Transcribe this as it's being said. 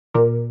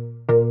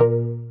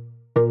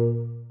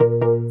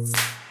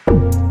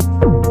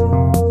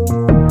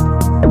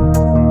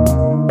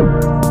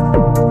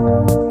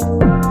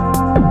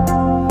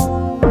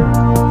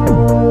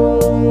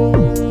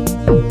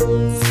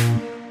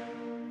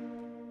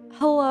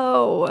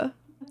Hello.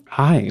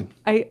 Hi.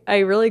 I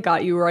really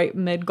got you right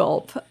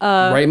mid-gulp.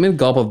 Right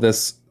mid-gulp of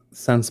this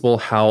sensible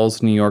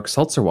Howell's New York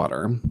seltzer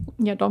water.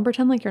 Yeah, don't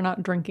pretend like you're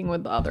not drinking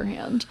with the other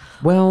hand.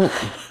 Well,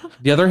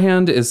 the other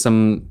hand is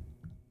some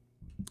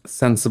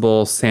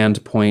sensible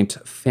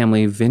Sandpoint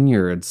Family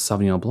Vineyards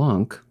Sauvignon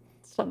Blanc.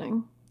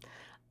 Stunning.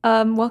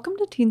 Welcome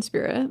to Teen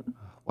Spirit.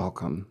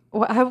 Welcome.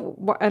 I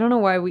don't know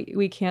why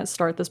we can't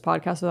start this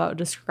podcast without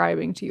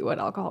describing to you what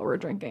alcohol we're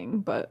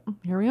drinking, but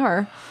here we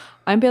are.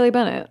 I'm Bailey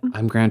Bennett.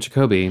 I'm Grant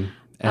Jacoby,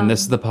 and this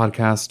is the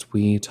podcast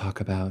we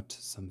talk about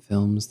some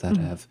films that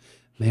have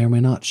may or may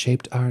not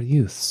shaped our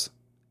youths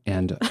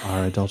and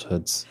our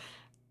adulthoods.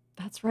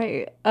 That's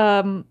right.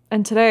 And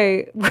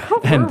today...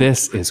 And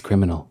this is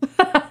Criminal.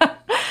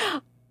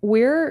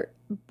 We're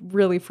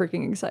really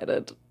freaking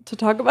excited to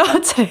talk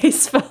about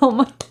today's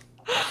film.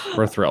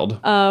 We're thrilled.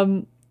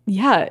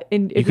 Yeah.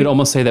 And You could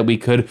almost say that we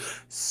could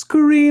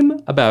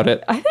scream about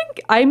it. I think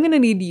I'm going to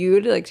need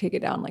you to take it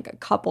down a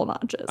couple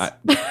notches.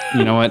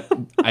 You know what?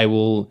 I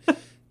will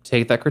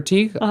take that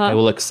critique. I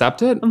will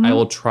accept it. I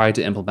will try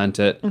to implement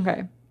it.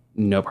 Okay.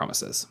 No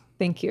promises.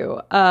 Thank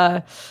you.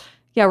 Yeah,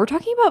 we're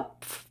talking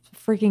about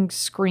freaking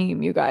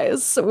Scream, you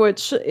guys,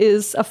 which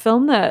is a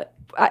film that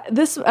I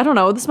don't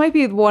know. This might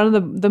be one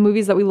of the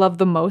movies that we love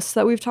the most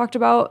that we've talked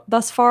about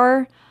thus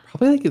far.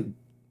 Probably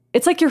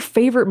It's your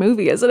favorite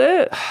movie, isn't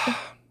it?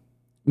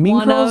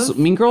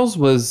 Mean Girls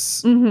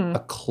was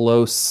a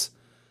close.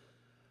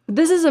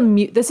 This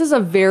is a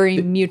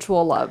very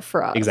mutual love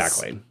for us.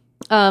 Exactly.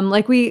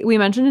 Like we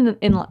mentioned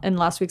in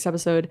last week's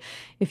episode,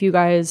 if you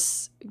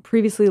guys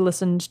previously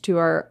listened to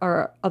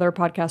our other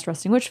podcast,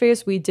 Resting Witch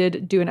Face, we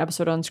did do an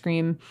episode on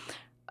Scream,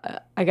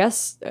 I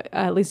guess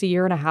at least a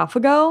year and a half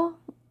ago.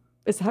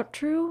 Is that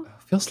true?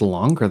 It feels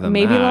longer than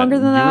Maybe that. longer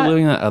than that. You were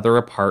living in that other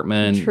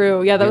apartment.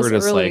 True. Yeah, that was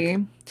just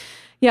early.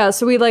 Yeah,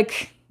 so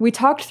we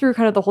talked through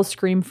kind of the whole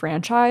Scream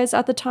franchise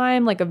at the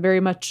time, a very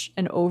much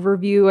an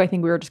overview. I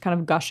think we were just kind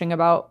of gushing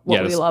about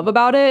what we love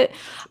about it.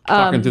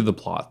 Talking through the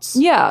plots.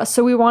 Yeah,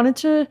 so we wanted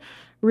to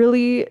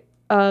really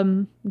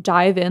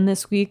dive in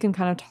this week and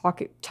kind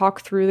of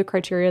talk through the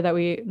criteria that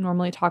we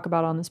normally talk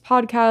about on this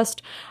podcast.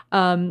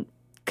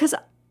 Because,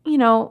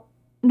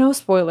 no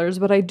spoilers,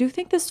 but I do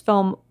think this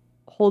film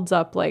holds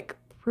up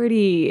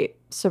pretty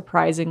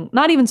surprising.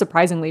 Not even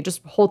surprisingly,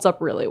 just holds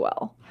up really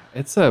well.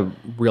 It's a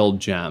real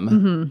gem.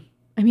 Mm-hmm.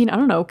 I mean, I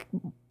don't know.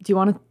 Do you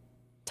want to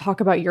talk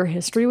about your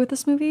history with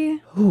this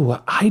movie? Ooh,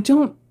 I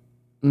don't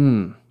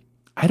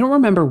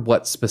remember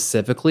what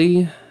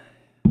specifically.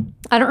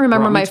 I don't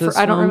remember my first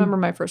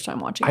time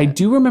watching it. I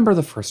do remember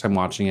the first time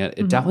watching it.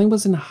 It definitely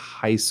was in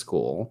high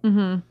school.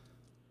 Mm-hmm.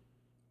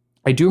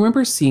 I do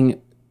remember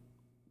seeing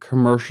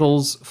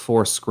commercials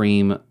for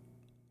Scream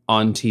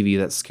on TV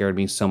that scared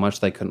me so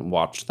much that I couldn't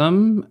watch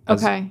them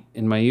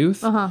in my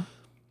youth. Uh-huh.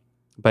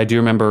 But I do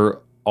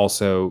remember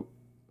also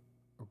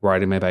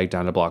riding my bike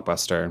down to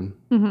Blockbuster,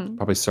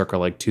 probably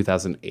circa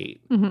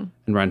 2008, and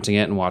renting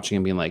it and watching it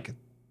and being like,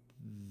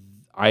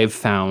 I've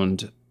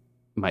found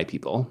my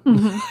people.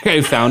 I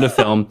found a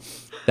film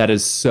that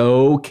is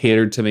so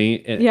catered to me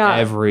in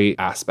every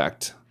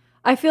aspect.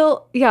 I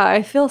feel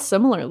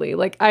similarly.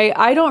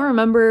 I don't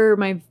remember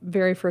my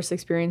very first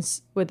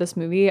experience with this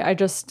movie. I've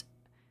just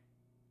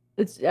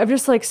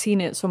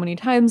seen it so many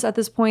times at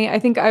this point. I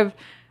think I've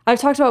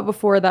talked about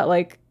before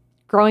that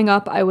growing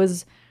up, I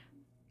was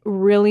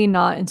really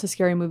not into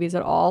scary movies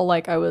at all.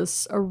 I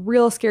was a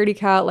real scaredy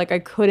cat. I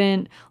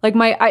couldn't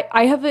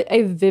I have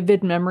a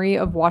vivid memory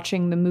of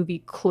watching the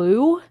movie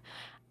Clue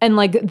and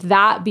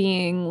that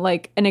being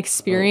an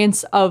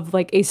experience of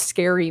a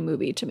scary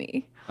movie to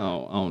me.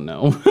 Oh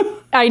no.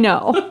 I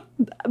know.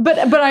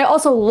 But I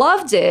also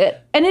loved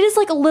it, and it is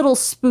a little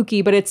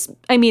spooky, but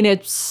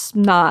it's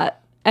not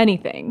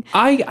anything.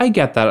 I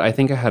get that. I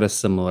think I had a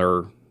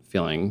similar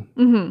feeling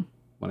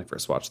when I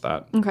first watched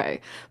that. Okay.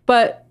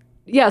 But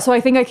yeah, so I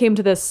think I came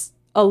to this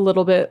a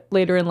little bit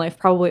later in life,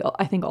 probably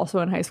I think also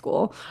in high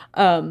school.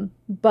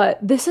 But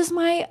this is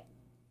my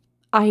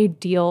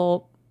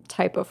ideal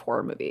type of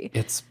horror movie.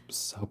 It's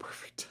so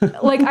perfect.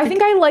 I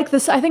think I like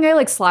this. I think I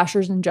like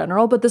slashers in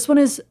general, but this one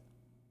is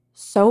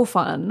so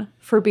fun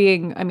for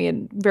being,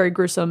 very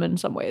gruesome in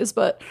some ways,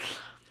 but.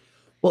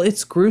 Well,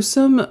 it's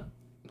gruesome.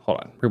 Hold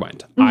on,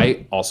 rewind.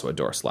 I also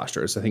adore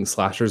slashers. I think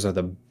slashers are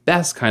the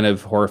best kind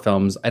of horror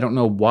films. I don't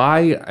know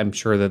why. I'm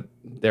sure that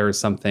there is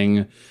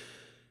something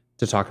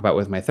to talk about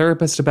with my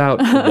therapist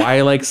about why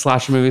I like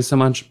slasher movies so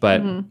much,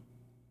 but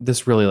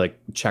this really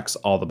checks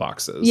all the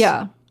boxes.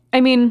 Yeah.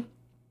 I'm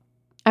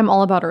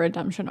all about a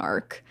redemption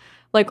arc.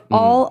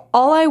 All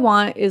I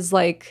want is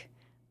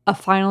a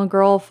final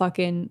girl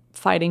fucking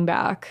fighting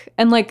back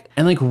and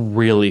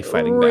really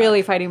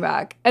fighting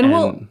back.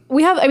 And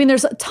we have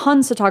there's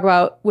tons to talk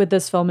about with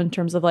this film in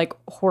terms of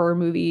horror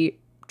movie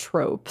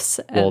tropes.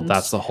 Well,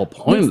 that's the whole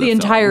point of the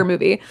entire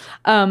movie.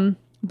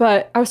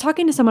 But I was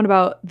talking to someone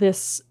about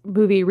this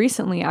movie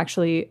recently,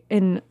 actually,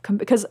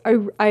 because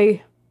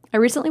I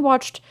recently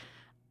watched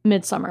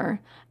Midsommar,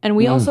 and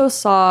we also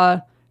saw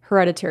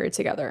Hereditary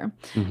together.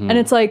 And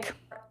it's like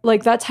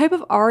that type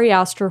of Ari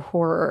Aster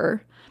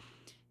horror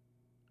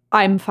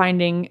I'm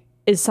finding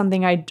is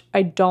something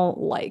I don't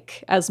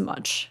like as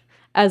much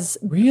as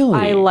Really?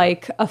 I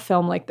like a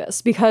film like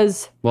this,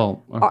 because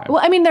Well, okay.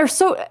 I mean they're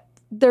so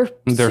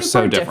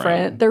so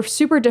different. They're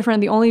super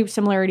different. The only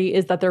similarity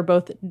is that they're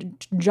both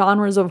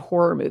genres of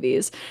horror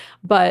movies.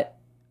 But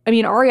I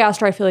mean, Ari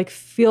Aster, I feel like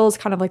feels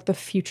kind of like the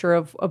future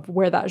of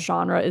where that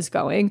genre is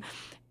going.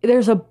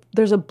 There's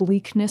a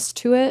bleakness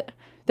to it.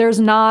 There's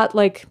not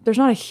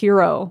a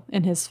hero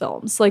in his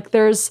films. Like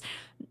there's,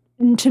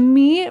 to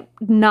me,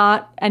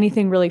 not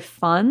anything really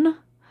fun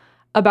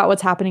about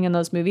what's happening in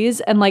those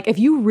movies. And like, if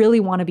you really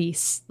want to be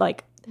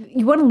like,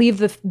 you want to leave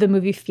the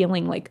movie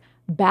feeling like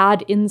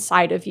bad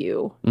inside of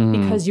you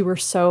because you were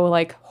so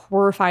like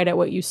horrified at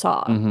what you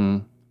saw,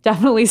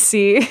 definitely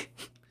see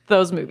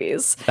those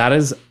movies. That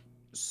is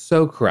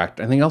so correct.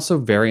 I think also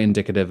very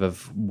indicative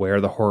of where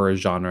the horror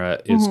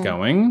genre is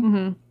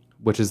going,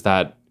 which is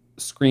that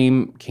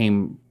Scream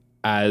came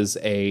as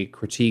a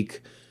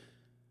critique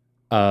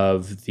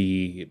of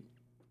the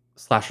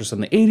slashers from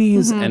the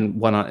 80s and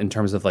whatnot in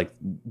terms of like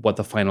what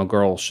the final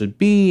girl should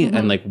be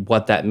and like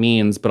what that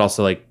means, but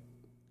also like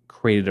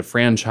created a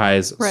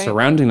franchise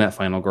surrounding that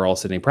final girl,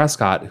 Sidney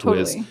Prescott, who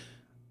is,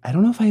 I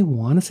don't know if I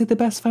want to say the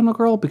best final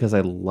girl because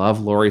I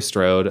love Laurie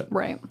Strode.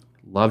 Right.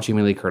 Love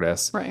Jamie Lee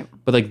Curtis. Right.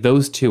 But like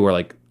those two are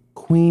like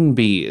queen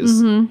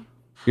bees. You're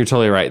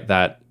totally right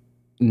that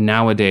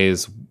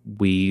nowadays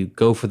we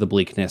go for the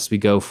bleakness. We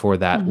go for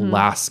that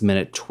last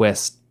minute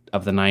twist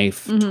of the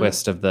knife,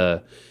 twist of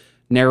the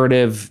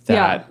narrative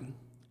that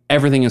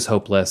everything is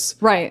hopeless.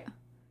 Right.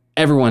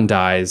 Everyone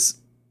dies.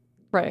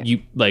 Right.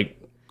 You like,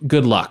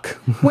 good luck.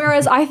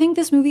 Whereas I think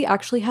this movie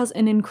actually has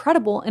an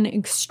incredible and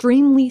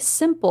extremely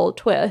simple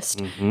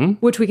twist,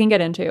 which we can get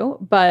into.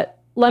 But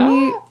let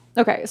me,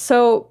 okay,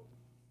 so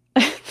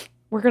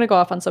we're going to go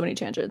off on so many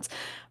tangents.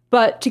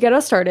 But to get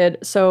us started,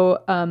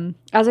 so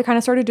as I kind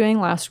of started doing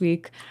last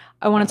week,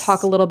 I want to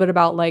talk a little bit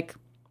about like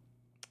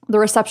the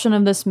reception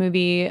of this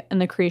movie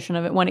and the creation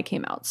of it when it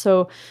came out.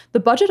 So the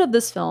budget of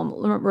this film,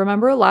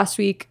 remember last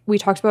week we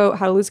talked about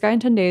How to Lose a Guy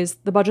in 10 Days.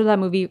 The budget of that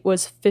movie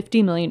was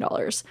 $50 million.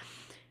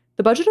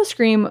 The budget of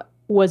Scream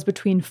was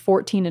between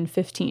 14 and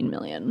 15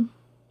 million.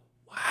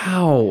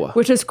 Wow.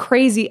 Which is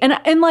crazy.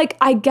 And like,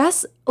 I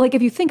guess, like,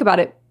 if you think about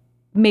it,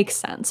 makes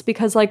sense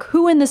because like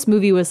who in this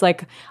movie was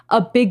like a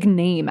big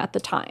name at the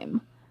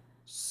time?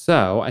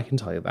 So I can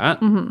tell you that.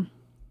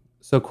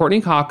 So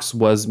Courtney Cox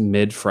was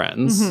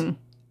mid-Friends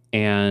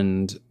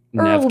and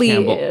Neve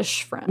Campbell.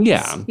 Early-ish Friends.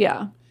 Yeah.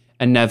 Yeah.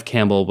 And Neve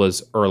Campbell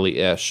was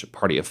early-ish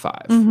Party of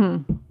Five.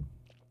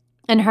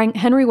 And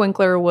Henry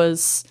Winkler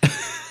was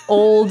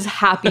old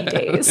happy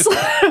days.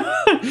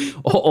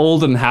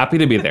 Old and happy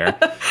to be there.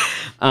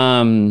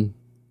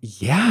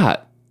 Yeah.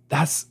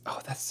 That's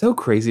so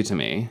crazy to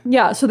me.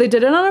 Yeah, so they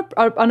did it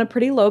on a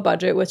pretty low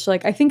budget, which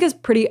like I think is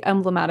pretty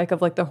emblematic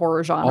of like the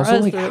horror genre. Also,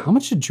 like, how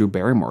much did Drew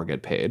Barrymore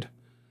get paid?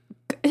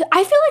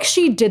 I feel like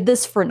she did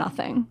this for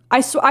nothing.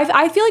 I feel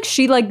like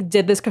she like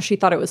did this because she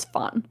thought it was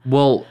fun.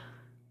 Well,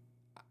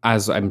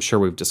 as I'm sure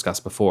we've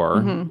discussed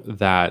before,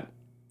 that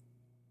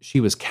she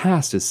was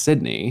cast as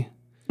Sydney.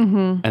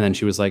 And then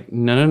she was like,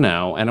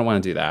 no, I don't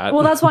want to do that.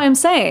 Well, that's why I'm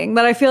saying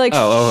that I feel like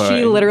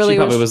she literally she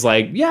probably was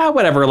like, yeah,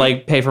 whatever,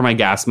 like pay for my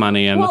gas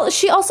money. And well,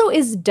 she also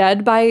is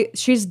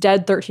she's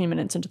dead 13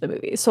 minutes into the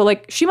movie. So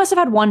like she must have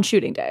had one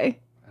shooting day.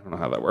 I don't know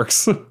how that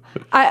works. Okay.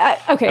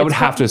 I would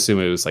have to assume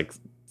it was like,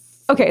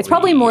 okay, it's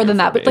probably more than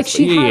that, but like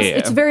she has, yeah.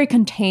 it's a very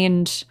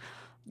contained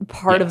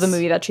part of the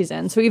movie that she's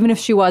in. So even if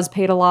she was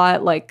paid a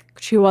lot, like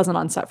she wasn't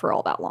on set for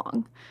all that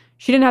long.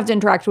 She didn't have to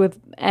interact with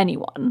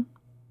anyone.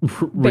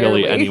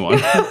 Really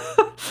anyone.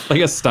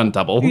 Like a stunt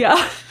double.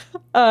 Yeah.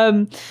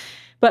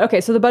 But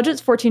okay, so the budget's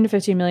 14 to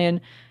 15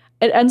 million.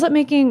 It ends up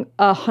making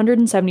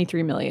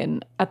 173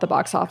 million at the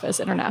box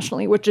office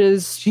internationally, which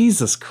is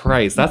Jesus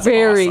Christ, that's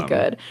very awesome.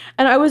 good.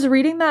 And I was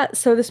reading that,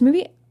 so this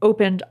movie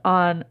opened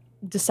on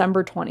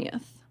December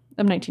 20th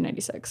of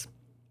 1996,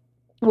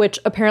 which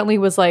apparently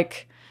was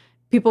like,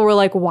 people were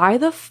like, why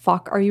the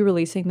fuck are you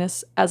releasing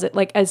this as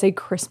a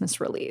Christmas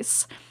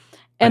release?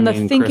 And I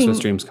mean, Christmas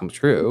dreams come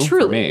true.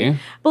 Truly. For me.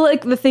 But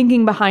like the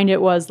thinking behind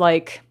it was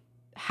like,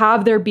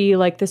 have there be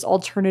like this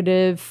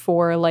alternative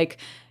for like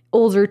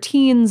older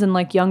teens and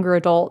like younger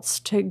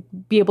adults to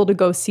be able to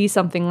go see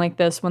something like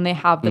this when they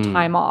have the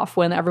time off,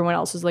 when everyone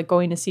else is like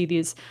going to see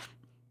these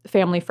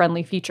family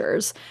friendly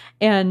features.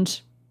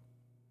 And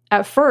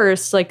at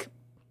first, like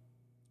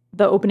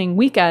the opening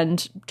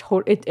weekend,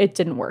 it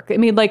didn't work. It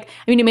made like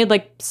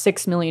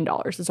 $6 million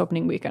this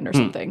opening weekend or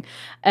something.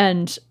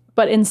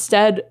 But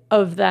instead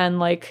of then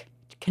like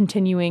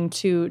continuing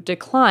to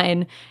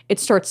decline, it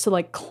starts to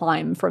like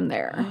climb from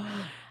there.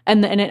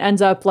 And it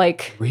ends up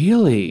like...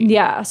 Really?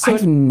 Yeah. So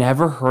I've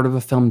never heard of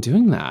a film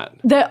doing that.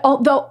 The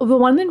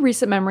one in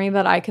recent memory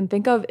that I can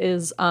think of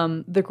is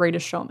The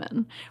Greatest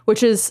Showman,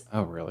 which is...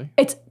 Oh, really?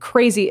 It's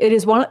crazy. It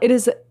is one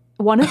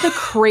one of the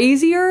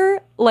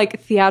crazier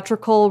like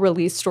theatrical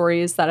release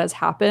stories that has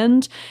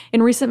happened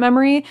in recent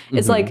memory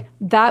is like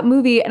that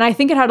movie. And I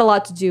think it had a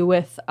lot to do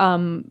with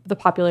the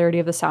popularity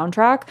of the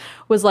soundtrack.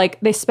 Was like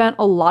they spent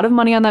a lot of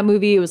money on that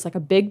movie. It was like a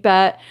big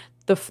bet.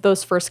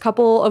 Those first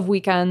couple of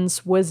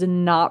weekends was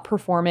not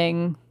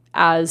performing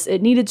as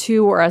it needed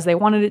to or as they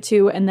wanted it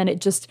to. And then it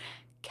just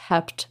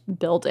kept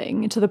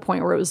building to the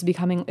point where it was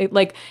becoming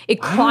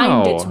it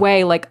climbed its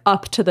way like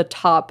up to the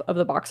top of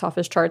the box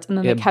office charts, and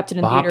then they kept it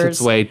in bopped theaters.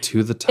 Its way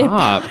to the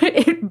top.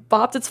 It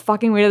bopped its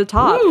fucking way to the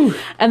top. Woo.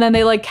 And then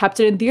they like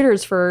kept it in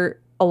theaters for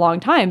a long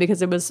time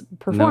because it was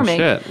performing.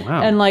 No shit.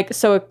 Wow. And like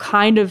so a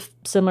kind of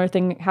similar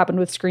thing happened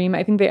with Scream.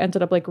 I think they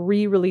ended up like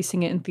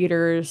re-releasing it in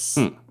theaters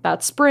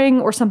that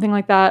spring or something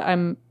like that.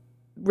 I'm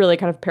really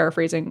kind of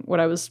paraphrasing what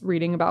I was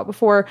reading about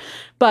before.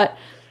 But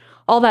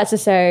all that to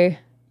say,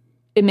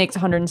 it makes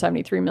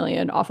 $173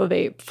 million off of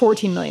a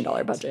 $14 million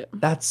budget.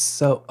 That's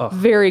so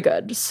very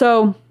good.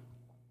 So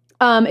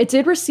it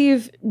did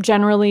receive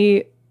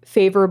generally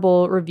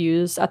favorable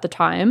reviews at the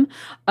time.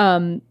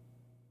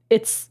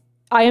 Its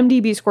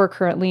IMDb score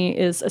currently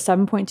is a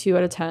 7.2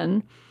 out of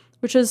 10,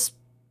 which is,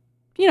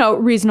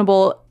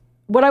 reasonable.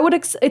 What I would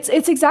it's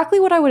exactly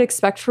what I would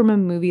expect from a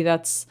movie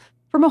that's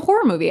from a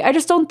horror movie. I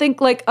just don't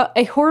think like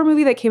a horror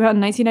movie that came out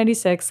in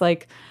 1996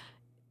 like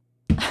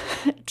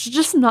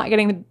just not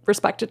getting the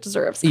respect it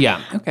deserves.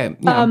 Yeah. Okay.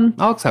 Yeah,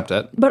 I'll accept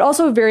it. But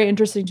also very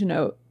interesting to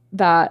note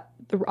that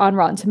on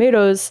Rotten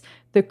Tomatoes,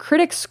 the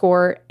critic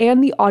score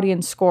and the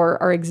audience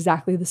score are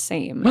exactly the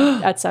same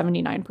at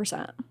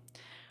 79%,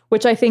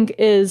 which I think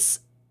is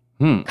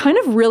kind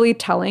of really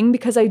telling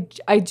because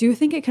I do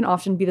think it can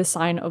often be the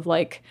sign of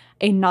like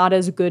a not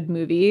as good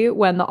movie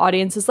when the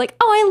audience is like,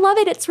 oh, I love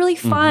it. It's really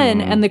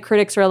fun. And the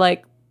critics are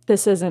like,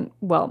 this isn't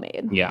well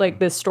made. Yeah. Like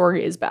this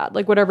story is bad,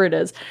 like whatever it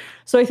is.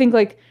 So I think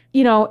like,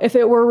 if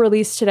it were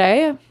released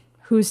today,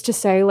 who's to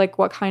say like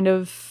what kind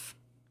of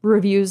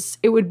reviews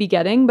it would be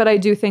getting? But I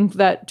do think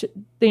that,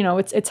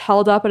 it's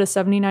held up at a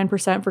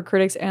 79% for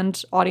critics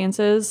and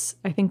audiences.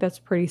 I think that's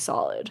pretty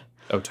solid.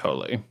 Oh,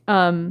 totally.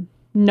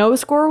 No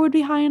score would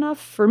be high enough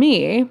for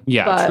me.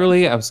 Yeah, but,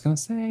 truly. I was going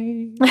to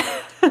say.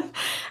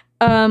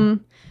 All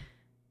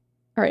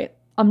right.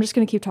 I'm just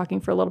going to keep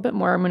talking for a little bit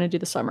more. I'm going to do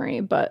the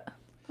summary, but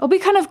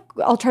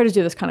I'll try to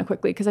do this kind of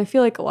quickly because I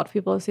feel like a lot of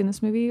people have seen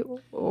this movie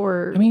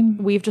or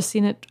we've just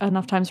seen it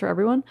enough times for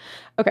everyone.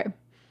 Okay.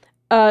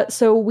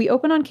 So we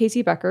open on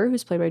Casey Becker,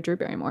 who's played by Drew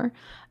Barrymore,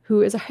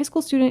 who is a high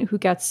school student who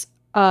gets,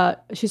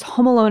 she's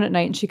home alone at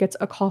night and she gets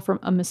a call from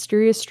a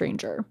mysterious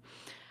stranger.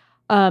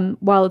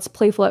 While it's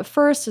playful at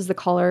first, as the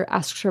caller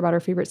asks her about her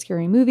favorite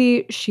scary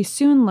movie, she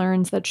soon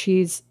learns that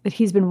he's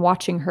been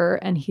watching her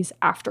and he's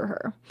after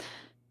her.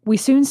 We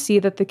soon see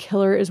that the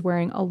killer is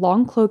wearing a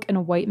long cloak and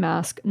a white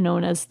mask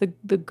known as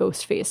the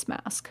ghost face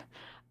mask.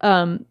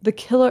 The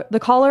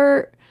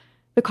caller,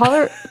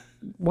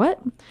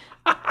 what?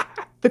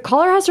 The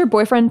caller has her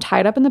boyfriend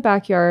tied up in the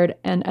backyard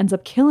and ends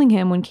up killing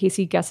him when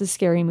Casey guesses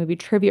scary movie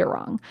trivia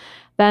wrong.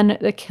 Then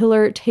the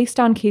killer takes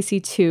down Casey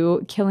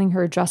too, killing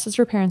her just as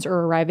her parents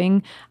are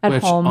arriving at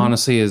home. Which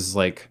honestly is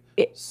like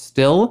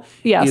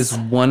is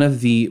one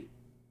of the,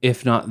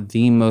 if not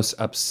the most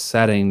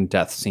upsetting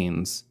death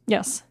scenes.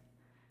 Yes.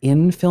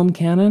 In film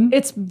canon.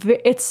 It's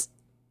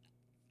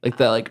like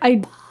that. Like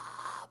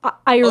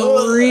I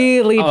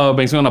really. Oh, it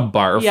makes me want to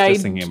barf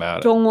just thinking about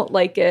it. Don't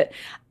like it.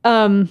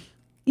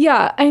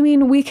 Yeah, I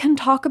mean, we can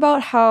talk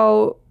about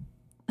how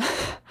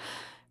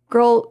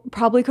girl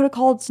probably could have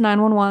called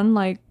 911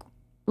 like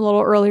a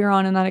little earlier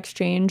on in that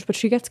exchange, but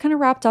she gets kind of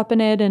wrapped up in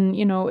it, and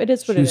it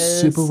is what it is.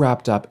 She's super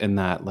wrapped up in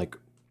that like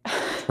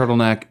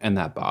turtleneck and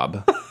that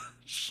bob.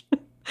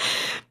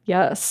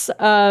 Yes.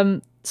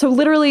 So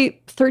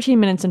literally 13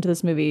 minutes into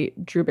this movie,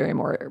 Drew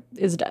Barrymore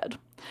is dead.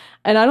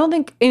 And I don't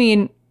think,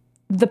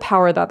 the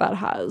power that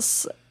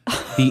has.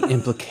 The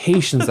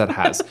implications that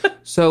has.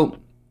 So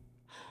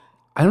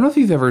I don't know if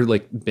you've ever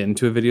like been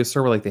to a video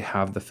store where like they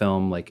have the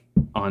film like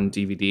on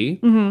DVD.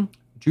 Mm-hmm.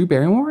 Drew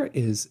Barrymore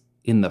is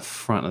in the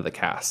front of the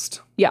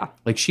cast. Yeah.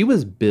 Like she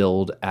was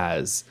billed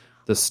as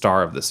the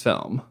star of this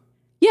film.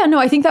 Yeah, no,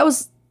 I think that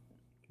was...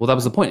 Well, that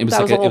was the point. It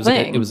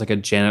was like a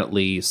Janet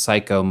Leigh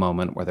Psycho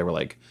moment where they were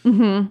like,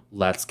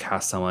 let's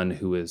cast someone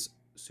who is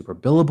super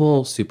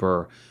billable,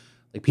 super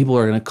like people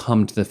are going to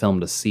come to the film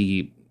to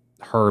see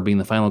her being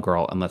the final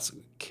girl, and let's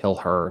kill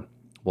her.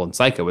 Well, in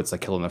Psycho, it's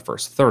like killing the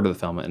first third of the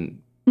film,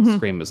 and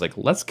Scream is like,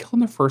 let's kill in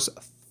the first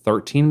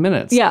 13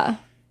 minutes. Yeah.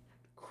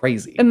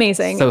 Crazy.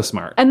 Amazing. So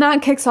smart. And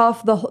that kicks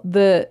off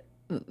the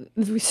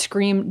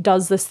Scream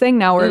does this thing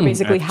now where it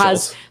basically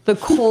has the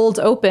cold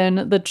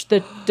open,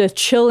 the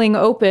chilling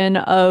open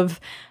of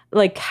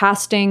like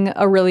casting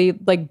a really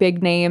like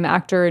big name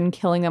actor and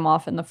killing them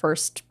off in the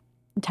first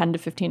 10 to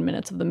 15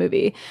 minutes of the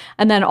movie.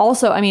 And then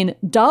also,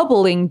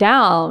 doubling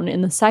down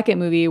in the second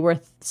movie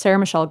with Sarah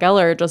Michelle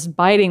Gellar just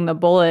biting the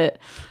bullet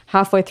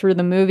halfway through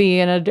the movie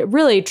in a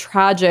really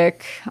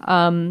tragic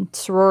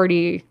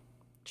sorority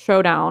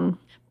showdown.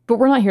 But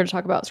we're not here to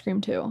talk about Scream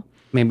 2.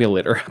 Maybe a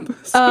later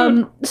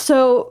episode.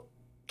 So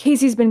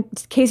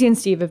Casey and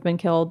Steve have been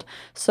killed.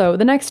 So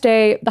the next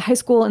day, the high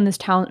school in this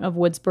town of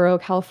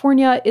Woodsboro,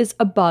 California, is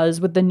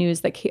abuzz with the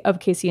news of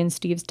Casey and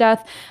Steve's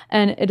death,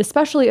 and it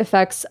especially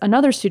affects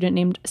another student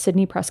named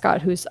Sydney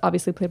Prescott, who's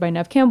obviously played by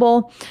Neve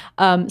Campbell.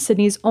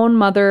 Sydney's own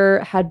mother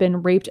had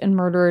been raped and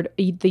murdered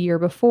the year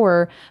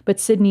before,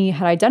 but Sydney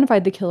had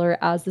identified the killer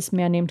as this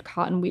man named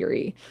Cotton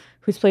Weary,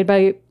 who's played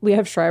by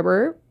Liev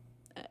Schreiber,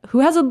 who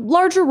has a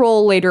larger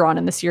role later on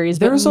in the series.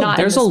 There's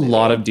a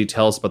lot of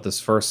details about this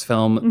first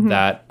film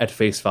that, at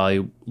face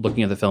value,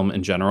 looking at the film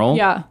in general,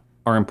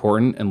 are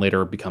important and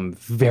later become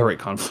very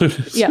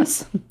convoluted.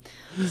 Yes.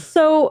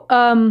 So,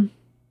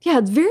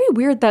 it's very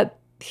weird that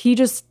he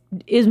just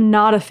is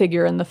not a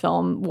figure in the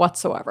film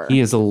whatsoever.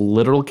 He is a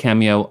literal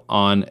cameo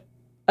on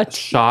a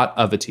shot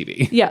of a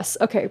TV. Yes.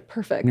 Okay.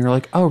 Perfect. And you're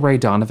like, oh, Ray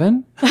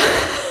Donovan?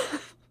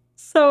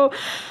 So,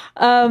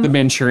 the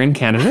Manchurian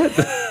Candidate?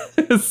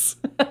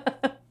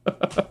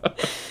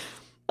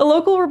 A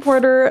local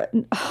reporter,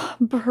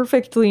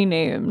 perfectly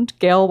named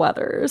Gail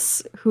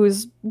Weathers,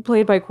 who's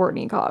played by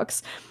Courtney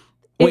Cox,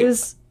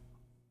 is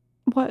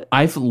what?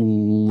 I've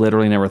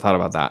literally never thought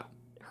about that.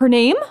 Her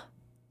name?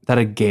 That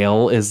a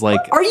Gail is like.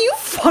 Are you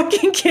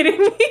fucking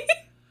kidding me?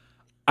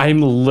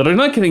 I'm literally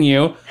not kidding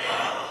you.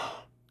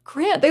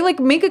 Grant, they like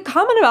make a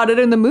comment about it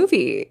in the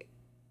movie.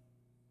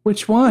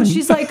 Which one?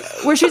 She's like,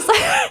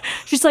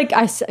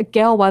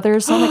 Gail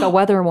Weathers, sound like a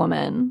weather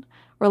woman.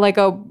 Or like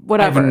a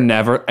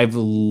whatever. I've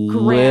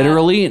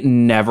literally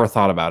never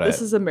thought about it.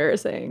 This is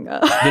embarrassing.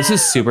 This is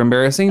super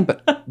embarrassing,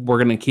 but we're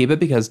going to keep it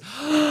because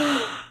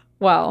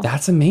wow.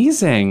 That's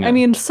amazing. I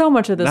mean, so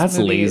much of this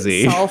movie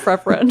lazy. Is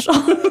self-referential.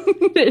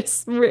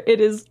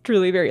 It is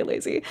truly very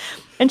lazy.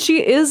 And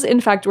she is, in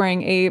fact,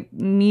 wearing a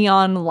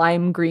neon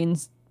lime green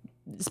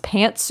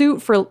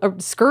pantsuit for a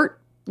skirt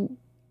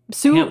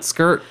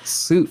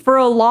suit for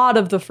a lot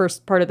of the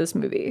first part of this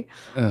movie.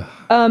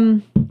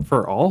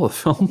 For all of the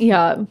film.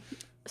 Yeah.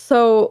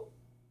 So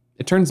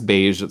it turns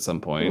beige at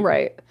some point.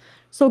 Right.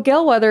 So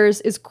Gail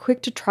Weathers is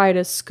quick to try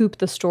to scoop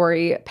the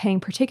story, paying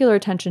particular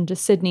attention to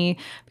Sydney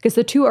because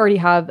the two already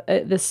have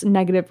this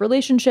negative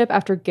relationship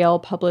after Gail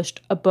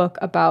published a book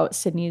about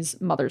Sydney's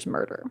mother's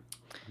murder.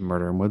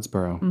 Murder in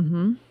Woodsboro.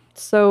 Mm-hmm.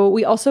 So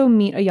we also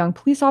meet a young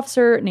police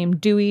officer named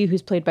Dewey,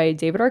 who's played by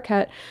David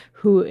Arquette,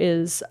 who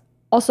is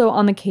also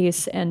on the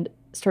case and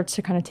starts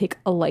to kind of take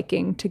a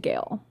liking to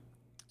Gail.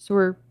 So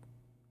we're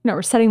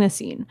setting the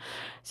scene.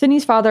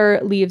 Sydney's father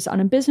leaves on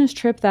a business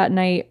trip that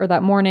night or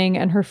that morning,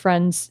 and her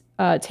friends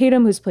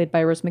Tatum, who's played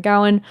by Rose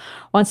McGowan,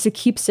 wants to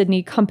keep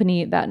Sydney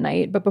company that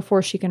night. But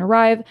before she can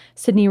arrive,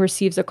 Sydney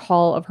receives a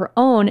call of her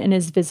own and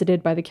is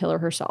visited by the killer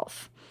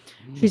herself.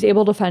 She's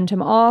able to fend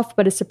him off,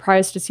 but is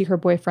surprised to see her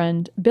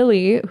boyfriend,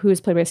 Billy, who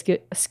is played by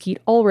Skeet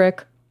Ulrich,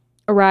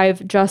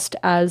 arrive just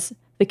as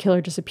the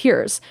killer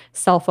disappears,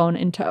 cell phone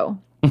in tow.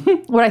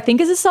 What I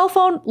think is a cell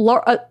phone,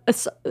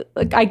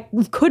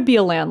 could be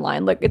a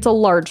landline. Like, it's a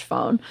large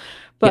phone.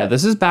 But, yeah,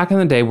 this is back in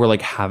the day where,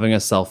 like, having a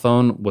cell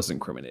phone was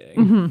incriminating.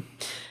 Mm-hmm.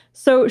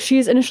 So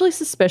she's initially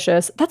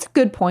suspicious. That's a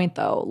good point,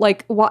 though.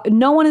 Like,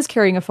 no one is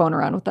carrying a phone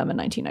around with them in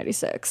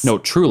 1996. No,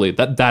 truly.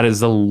 That is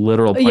the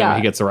literal point when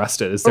he gets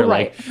arrested. Is they're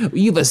like,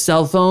 you have a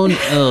cell phone?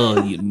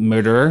 Oh, you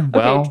murderer.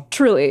 Well. Okay,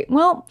 truly.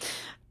 Well,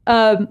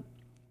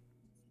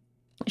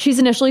 she's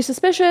initially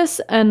suspicious,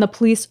 and the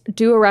police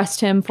do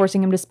arrest him,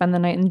 forcing him to spend the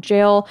night in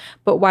jail.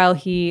 But while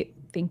he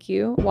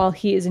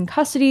is in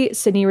custody,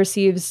 Sydney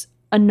receives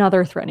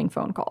another threatening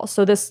phone call.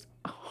 So this,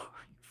 are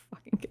you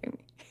fucking kidding me?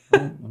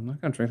 I'm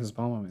not going to drink this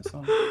bottle by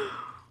myself.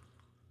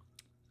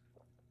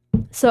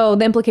 So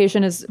the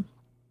implication is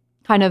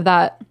kind of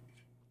that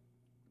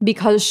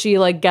because she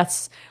like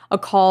gets a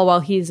call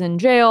while he's in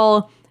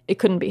jail, it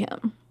couldn't be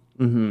him.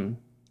 Mm-hmm.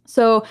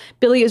 So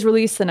Billy is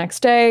released the next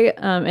day,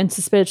 and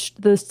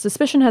the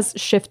suspicion has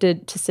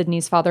shifted to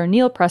Sydney's father,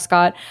 Neil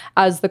Prescott,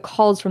 as the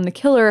calls from the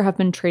killer have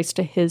been traced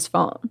to his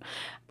phone.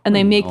 And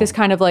they make this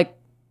kind of like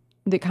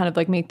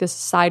make this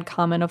side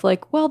comment of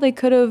like, well, they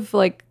could have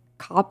like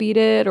copied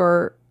it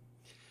or.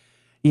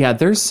 Yeah,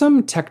 there's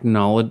some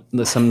technology,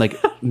 some like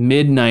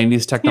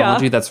mid-90s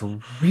technology that's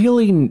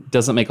really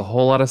doesn't make a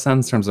whole lot of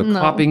sense in terms of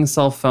copying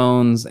cell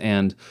phones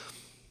and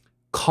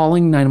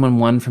calling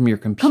 911 from your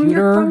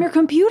computer. From your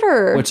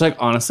computer. Which, like,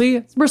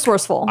 honestly,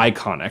 resourceful.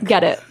 Iconic.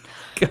 Get it.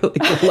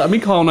 Like, let me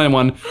call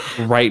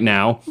 911 right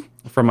now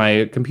from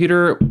my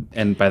computer,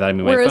 and by that I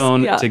mean my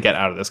phone, to get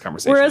out of this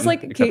conversation. Whereas,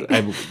 like,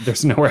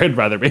 there's nowhere I'd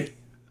rather be.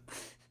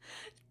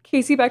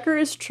 Casey Becker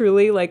is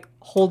truly like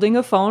holding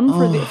a phone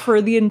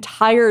for the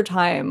entire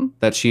time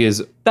that she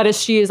is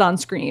on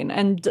screen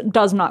and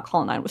does not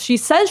call 911. She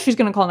says she's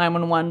going to call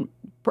 911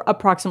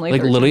 approximately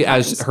like literally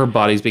times. As her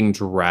body's being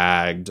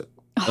dragged.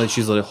 Like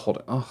she's literally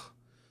holding. Oh,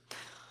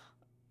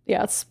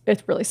 yeah,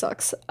 it really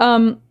sucks.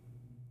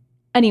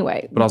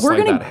 Anyway, but also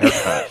that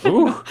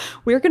haircut.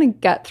 We're gonna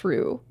get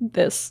through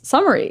this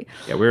summary.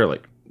 Yeah, we're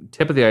like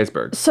tip of the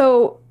iceberg.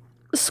 So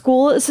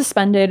School is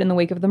suspended in the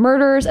wake of the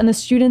murders, and the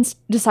students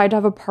decide to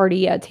have a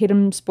party at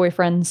Tatum's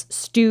boyfriend's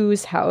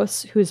Stu's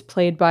house, who is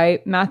played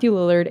by Matthew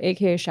Lillard,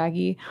 aka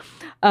Shaggy.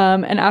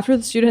 And after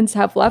the students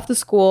have left the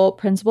school,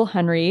 Principal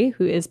Henry,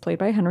 who is played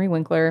by Henry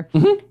Winkler,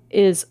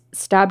 is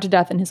stabbed to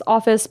death in his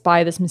office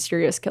by this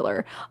mysterious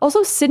killer.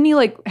 Also, Sydney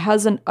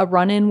has a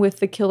run-in with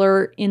the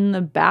killer in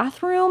the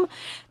bathroom.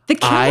 The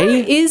killer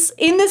is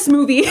in this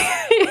movie.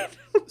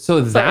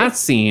 So that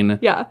scene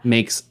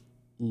makes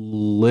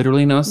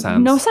literally no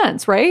sense. No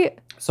sense, right?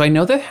 So I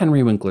know that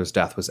Henry Winkler's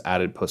death was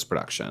added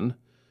post-production.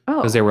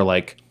 Because they were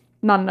like...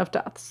 Not enough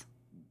deaths.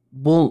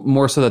 Well,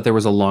 more so that there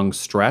was a long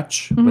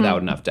stretch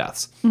without enough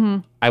deaths.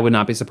 I would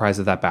not be surprised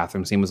if that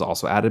bathroom scene was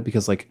also added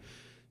because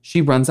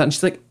she runs out and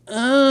she's like,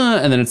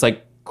 and then it's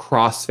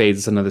crossfades.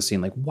 It's another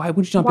scene. Why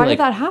would you not Why did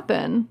that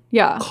happen?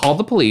 Yeah. Call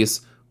the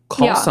police,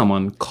 call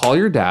someone, call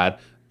your dad.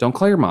 Don't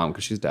call your mom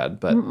because she's dead.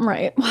 But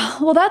right.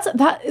 Well,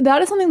 that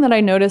is something that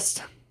I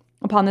noticed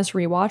upon this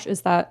rewatch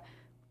is that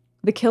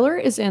the killer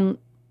is in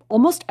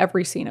almost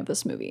every scene of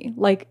this movie.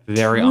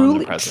 Very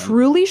omnipresent.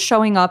 Truly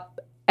showing up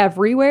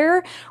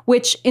everywhere,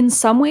 which in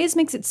some ways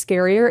makes it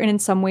scarier and in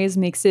some ways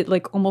makes it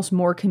almost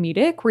more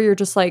comedic, where you're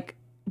just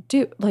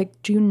dude,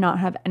 do you not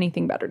have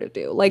anything better to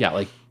do?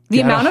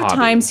 The amount of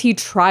times he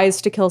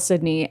tries to kill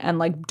Sydney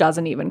and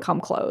doesn't even come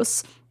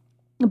close.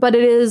 But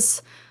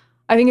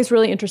I think it's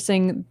really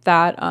interesting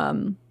that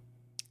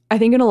I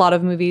think in a lot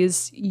of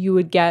movies you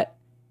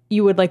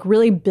would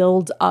really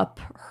build up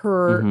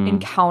her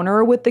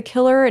encounter with the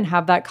killer and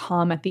have that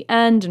come at the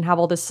end and have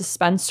all this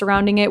suspense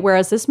surrounding it.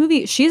 Whereas this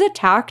movie, she's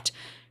attacked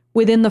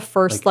within the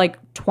first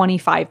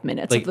 25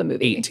 minutes of the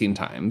movie. 18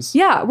 times.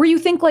 Yeah. Where you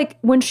think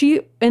when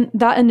in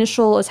that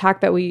initial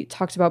attack that we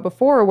talked about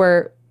before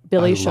where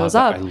Billy shows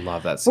up. I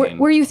love that scene.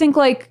 Where you think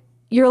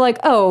you're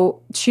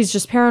oh, she's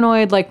just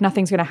paranoid.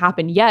 Nothing's going to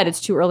happen yet. It's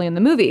too early in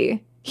the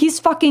movie. He's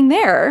fucking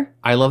there.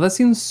 I love that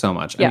scene so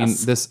much. Yes. I mean,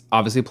 this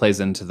obviously plays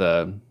into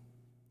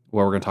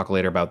we're going to talk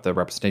later about the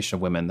representation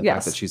of women. The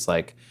fact that she's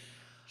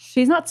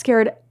she's not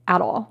scared at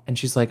all. And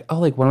she's what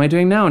am I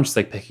doing now? And she's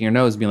picking her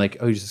nose, being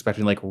oh, you just expect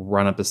me to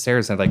run up the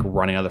stairs and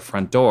running out the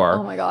front door.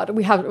 Oh my God.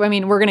 We have to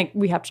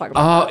talk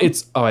about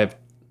that.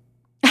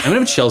 I'm going to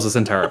have chills this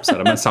entire episode.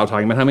 I'm going to stop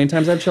talking about how many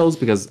times I have chills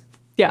because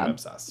I'm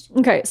obsessed.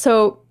 Okay.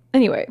 So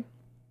anyway,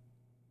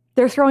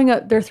 they're throwing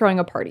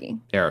a party.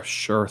 They're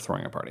sure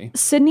throwing a party.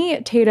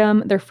 Sydney,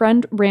 Tatum, their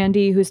friend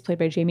Randy, who's played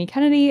by Jamie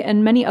Kennedy,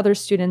 and many other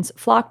students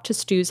flock to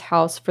Stu's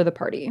house for the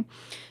party.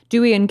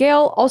 Dewey and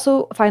Gail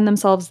also find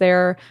themselves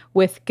there,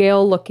 with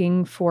Gail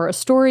looking for a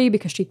story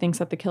because she thinks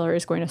that the killer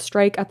is going to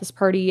strike at this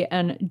party,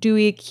 and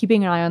Dewey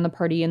keeping an eye on the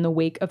party in the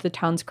wake of the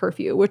town's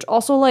curfew, which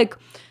also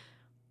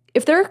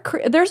if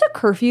there's a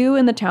curfew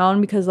in the town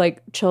because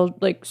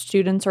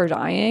students are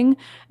dying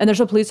and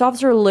there's a police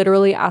officer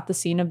literally at the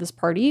scene of this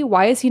party,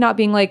 why is he not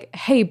being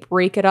hey,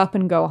 break it up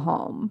and go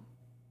home?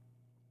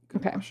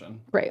 Good question.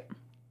 Right.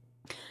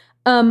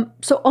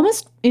 So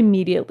almost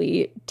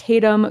immediately,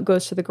 Tatum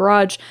goes to the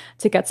garage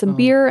to get some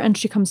beer, and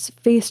she comes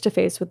face to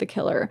face with the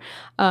killer.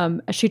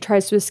 As she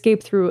tries to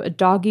escape through a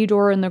doggy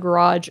door in the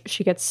garage,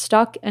 she gets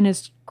stuck and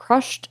is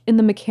crushed in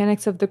the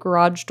mechanics of the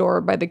garage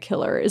door by the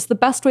killer, is the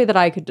best way that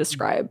I could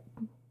describe.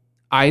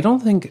 I don't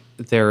think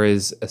there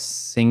is a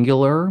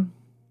singular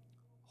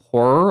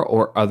horror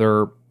or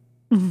other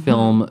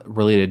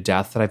film-related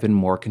death that I've been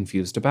more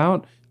confused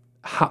about.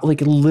 How,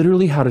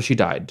 literally, how does she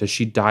die? Does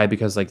she die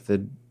because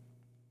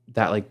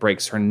that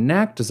breaks her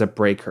neck? Does it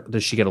break her?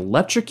 Does she get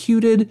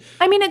electrocuted?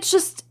 I mean, it's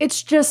just not Why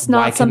something.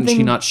 Why couldn't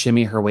she not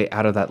shimmy her way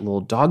out of that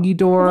little doggy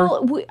door?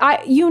 Well,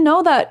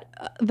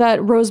 that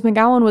Rose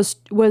McGowan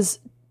was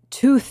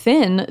too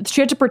thin.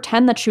 She had to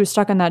pretend that she was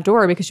stuck in that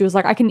door because she was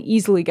I can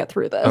easily get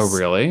through this. Oh,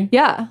 really?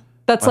 Yeah,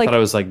 that's I thought it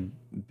was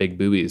big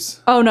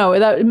boobies. Oh no,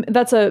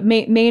 that's a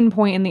main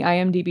point in the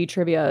IMDb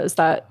trivia is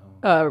that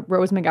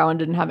Rose McGowan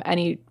didn't have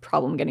any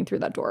problem getting through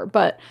that door,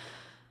 but.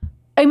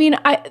 I mean,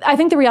 I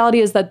think the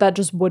reality is that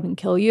just wouldn't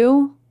kill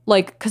you.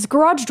 Because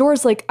garage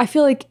doors, I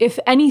feel if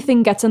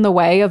anything gets in the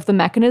way of the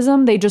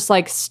mechanism, they just,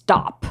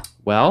 stop.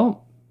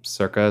 Well,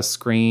 circa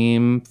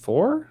Scream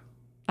 4?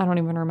 I don't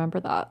even remember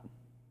that.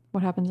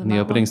 What happens in the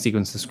opening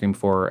sequence of Scream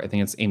 4, I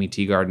think it's Amy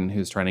Teagarden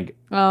who's trying to get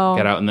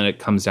out, and then it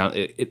comes down.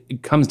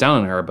 It comes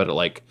down on her, but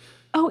it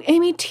Oh,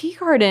 Amy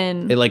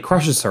Teagarden. It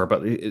crushes her,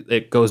 but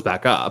it goes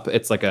back up.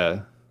 It's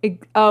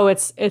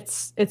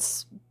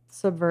it's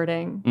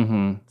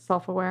subverting.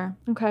 Self-aware.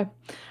 Okay.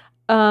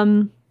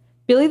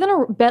 Billy.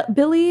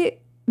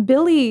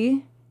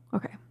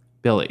 Okay.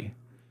 Billy.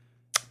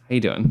 How you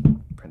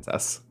doing,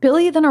 princess?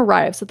 Billy then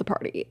arrives at the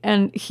party,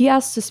 and he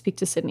asks to speak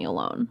to Sydney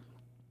alone.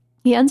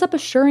 He ends up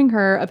assuring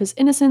her of his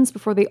innocence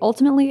before they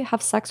ultimately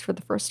have sex for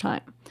the first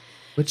time.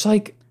 Which,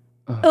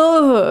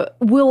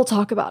 we'll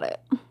talk about it.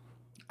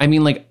 I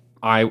mean,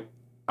 I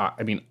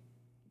mean,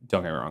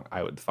 don't get me wrong,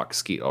 I would fuck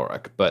Skeet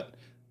Ulrich, but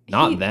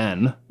not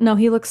then. No,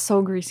 he looks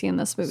so greasy in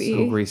this movie.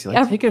 So greasy.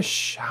 Take a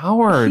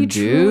shower, dude.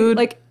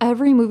 Truly,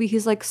 every movie,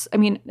 he's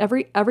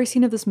every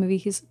scene of this movie,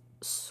 he's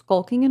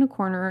skulking in a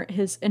corner.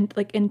 His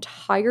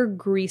entire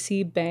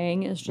greasy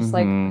bang is just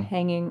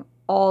hanging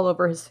all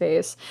over his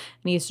face,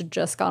 and he's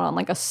just got on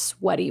like a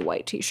sweaty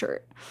white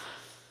t-shirt.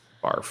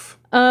 Barf.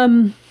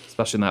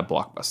 Especially in that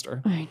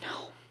Blockbuster. I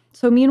know.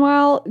 So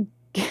meanwhile,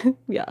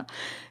 yeah.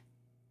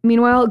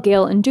 Meanwhile,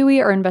 Gail and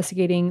Dewey are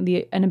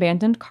investigating an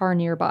abandoned car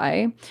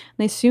nearby.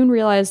 They soon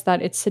realize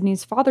that it's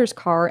Sydney's father's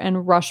car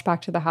and rush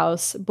back to the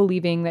house,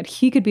 believing that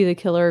he could be the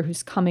killer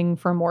who's coming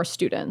for more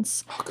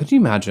students. Oh, could you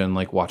imagine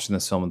like watching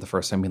this film the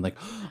first time being like,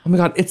 oh my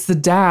God, it's the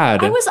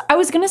dad. I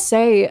was going to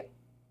say,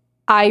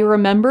 I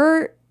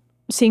remember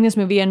seeing this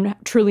movie and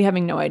truly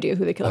having no idea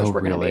who the killers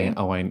were going to be.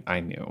 Oh, I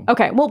knew.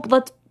 Okay, well,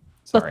 let's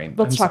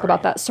talk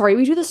about that. Sorry,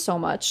 we do this so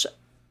much.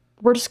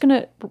 We're just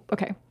going to,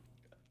 okay.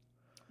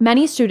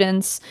 Many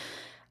students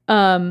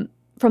from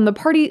the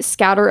party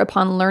scatter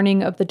upon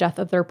learning of the death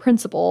of their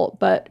principal,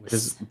 but... Which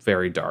is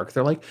very dark.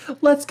 They're like,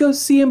 let's go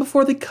see him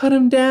before they cut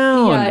him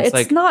down. Yeah, it's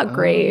like, not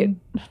great.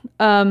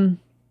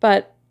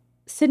 But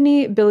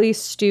Sydney, Billy,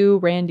 Stu,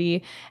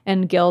 Randy,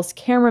 and Gail's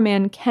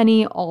cameraman,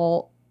 Kenny,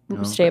 all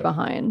stay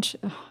behind.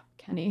 Ugh,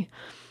 Kenny.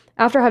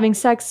 After having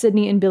sex,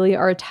 Sydney and Billy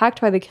are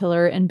attacked by the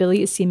killer, and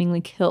Billy is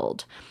seemingly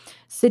killed.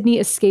 Sydney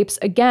escapes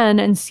again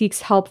and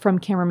seeks help from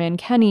cameraman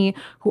Kenny,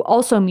 who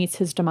also meets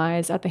his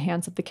demise at the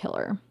hands of the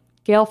killer.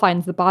 Gail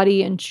finds the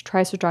body and she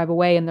tries to drive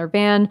away in their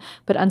van,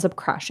 but ends up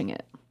crashing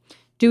it.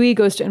 Dewey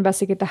goes to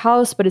investigate the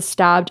house, but is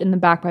stabbed in the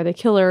back by the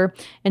killer,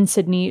 and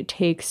Sydney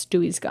takes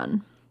Dewey's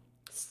gun.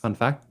 Fun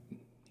fact,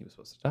 he was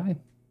supposed to die.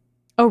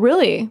 Oh,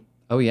 really?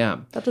 Oh, yeah.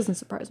 That doesn't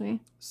surprise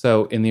me.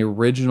 So in the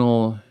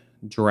original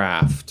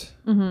draft,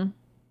 and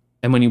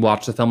when you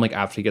watch the film, like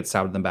after he gets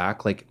stabbed in the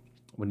back, like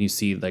when you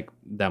see like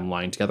them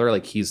lying together,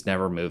 like he's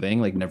never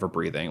moving, like never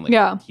breathing.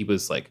 Like he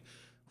was like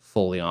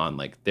fully on,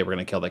 like they were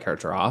going to kill that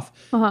character off.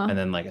 And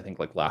then like, I think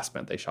like last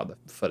minute they shot the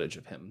footage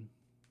of him.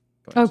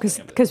 Oh,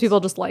 because people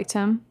just liked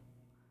him.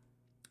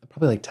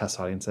 Probably like test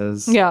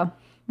audiences. Yeah.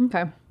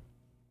 Okay.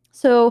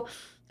 So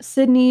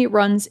Sydney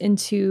runs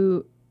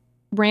into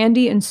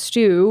Randy and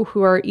Stu,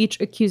 who are each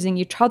accusing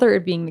each other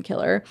of being the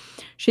killer.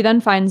 She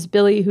then finds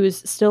Billy,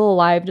 who's still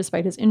alive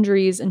despite his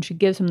injuries, and she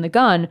gives him the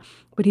gun,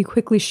 but he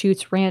quickly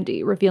shoots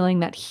Randy, revealing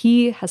that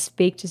he has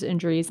faked his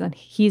injuries and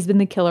he's been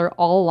the killer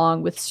all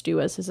along with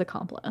Stu as his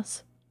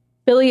accomplice.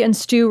 Billy and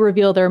Stu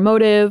reveal their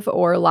motive,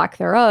 or lack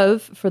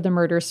thereof, for the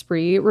murder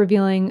spree,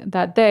 revealing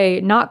that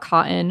they, not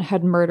Cotton,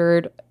 had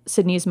murdered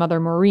Sydney's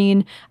mother,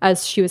 Maureen,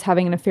 as she was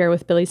having an affair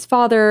with Billy's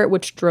father,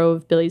 which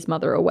drove Billy's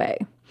mother away.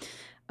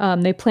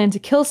 They plan to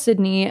kill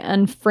Sydney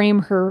and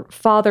frame her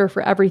father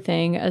for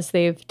everything, as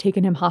they've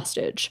taken him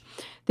hostage.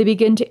 They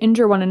begin to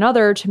injure one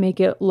another to make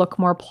it look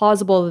more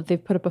plausible that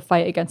they've put up a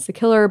fight against the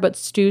killer, but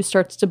Stu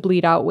starts to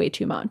bleed out way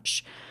too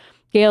much.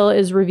 Gail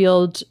is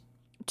revealed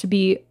to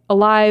be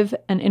alive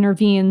and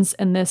intervenes,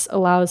 and this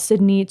allows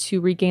Sydney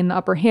to regain the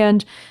upper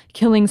hand,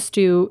 killing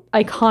Stu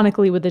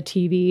iconically with a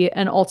TV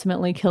and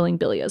ultimately killing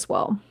Billy as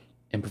well.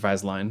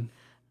 Improvised line.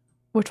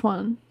 Which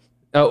one?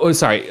 Oh,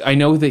 sorry. I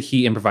know that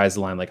he improvised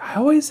the line like, I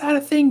always had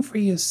a thing for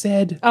you,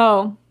 Sid.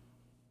 Oh,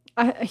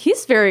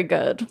 he's very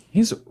good.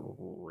 He's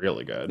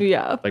really good.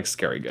 Yeah. Like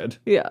scary good.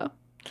 Yeah.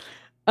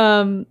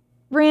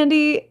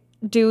 Randy,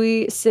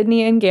 Dewey,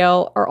 Sydney, and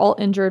Gail are all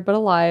injured but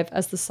alive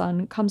as the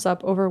sun comes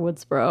up over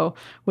Woodsboro,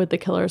 with the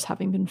killers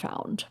having been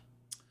found.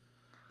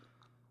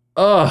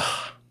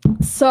 Ugh.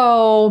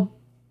 So,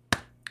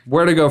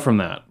 where to go from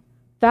that?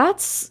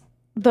 That's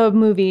the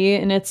movie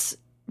in its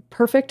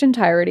perfect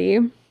entirety.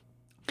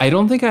 I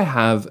don't think I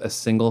have a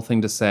single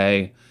thing to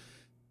say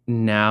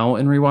now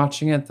in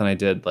rewatching it than I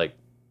did like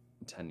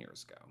 10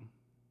 years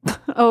ago.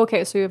 Oh,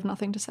 okay. So you have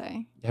nothing to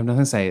say. I have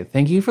nothing to say.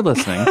 Thank you for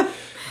listening.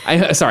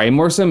 I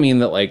more so mean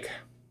that like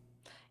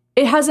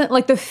it hasn't,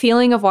 like, the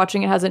feeling of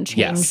watching it hasn't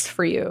changed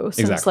for you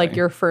since like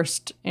your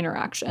first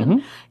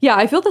interaction. Yeah,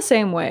 I feel the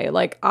same way.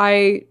 Like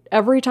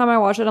every time I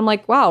watch it, I'm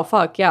like, wow,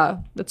 fuck yeah,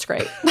 that's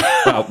great.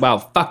 wow,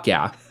 fuck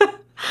yeah.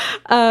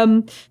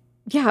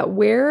 Yeah,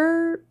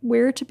 where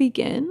to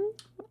begin?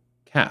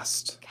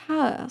 Cast.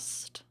 A+.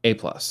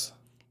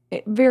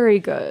 Very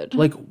good.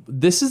 Like,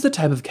 this is the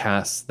type of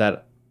cast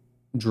that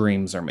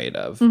dreams are made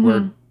of,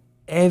 where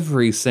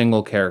every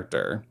single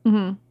character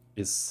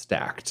is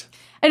stacked.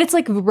 And it's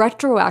like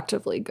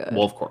retroactively good.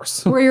 Well, of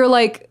course. Where you're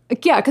like,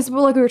 yeah, because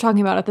like we were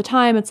talking about at the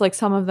time, it's like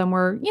some of them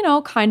were,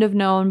 kind of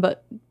known,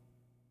 but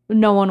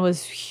no one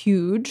was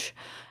huge.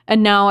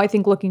 And now I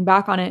think looking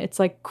back on it, it's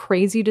like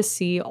crazy to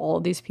see all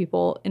of these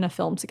people in a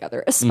film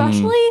together.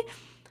 Especially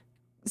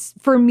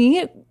for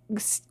me,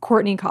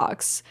 Courtney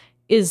Cox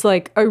is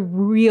like a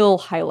real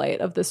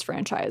highlight of this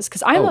franchise.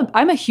 Because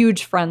I'm a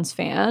huge Friends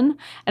fan.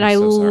 And I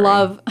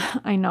love,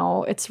 I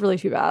know, it's really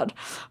too bad.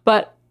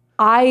 But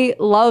I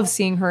love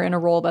seeing her in a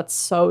role that's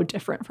so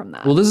different from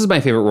that. Well, this is my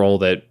favorite role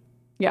that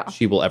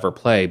she will ever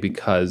play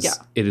because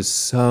it is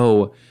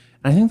so...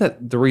 And I think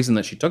that the reason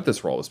that she took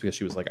this role was because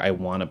she was like, I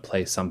want to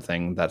play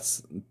something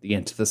that's the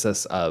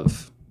antithesis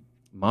of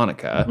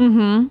Monica.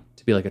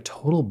 To be like a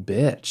total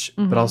bitch,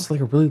 but also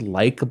like a really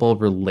likable,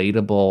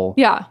 relatable...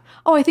 Yeah.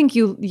 Oh, I think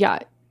you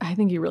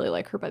really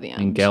like her by the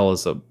end. And Gail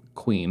is a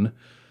queen.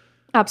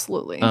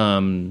 Absolutely.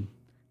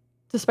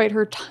 Despite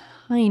her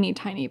tiny,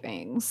 tiny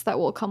bangs that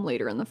will come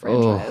later in the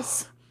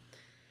franchise.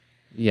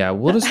 Yeah,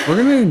 we're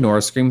gonna ignore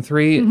Scream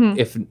 3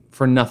 if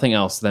for nothing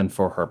else than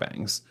for her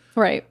bangs.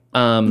 Right.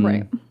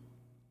 Right.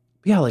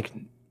 Yeah, like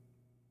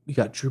you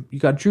got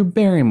Drew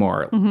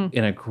Barrymore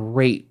in a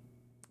great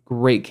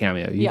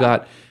cameo. You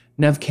got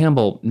Nev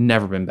Campbell,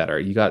 never been better.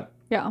 You got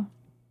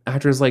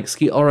actors like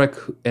Skeet Ulrich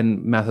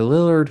and Matthew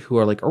Lillard who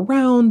are like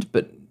around,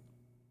 but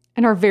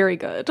and are very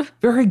good.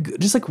 Very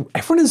good. Just like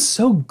everyone is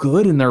so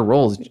good in their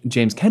roles.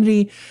 James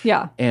Kennedy.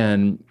 Yeah.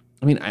 And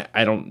I mean,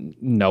 I don't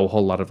know a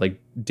whole lot of like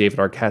David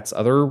Arquette's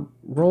other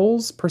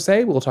roles per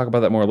se. We'll talk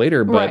about that more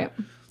later. But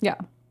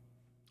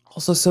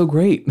also so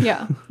great.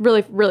 Yeah.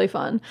 Really, really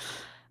fun.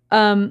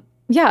 For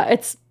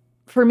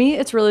me,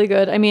 it's really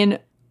good. I mean,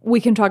 we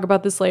can talk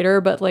about this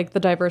later, but like the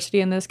diversity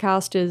in this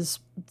cast is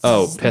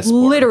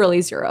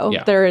literally zero.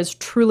 Yeah. There is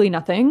truly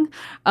nothing.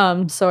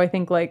 So I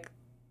think like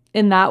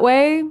in that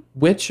way.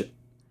 Which,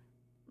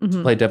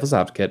 to play devil's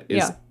advocate,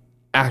 is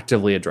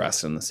actively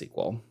addressed in the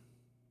sequel.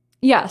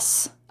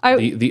 Yes.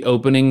 The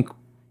opening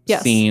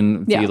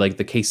scene,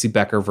 the Casey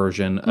Becker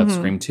version of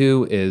Scream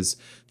 2 is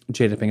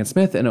Jada Pinkett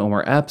Smith and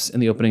Omar Epps in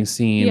the opening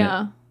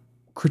scene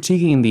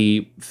critiquing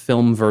the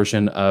film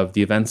version of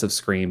the events of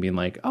Scream, being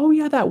like, oh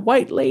yeah, that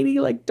white lady,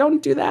 like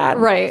don't do that.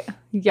 Right.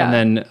 Yeah.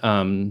 And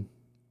then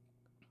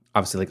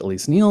obviously like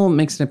Elise Neal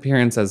makes an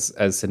appearance as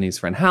Sydney's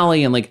friend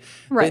Hallie, and like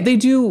they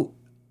do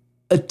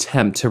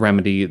attempt to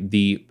remedy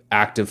the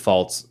active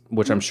faults,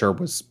 which I'm sure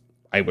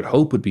I would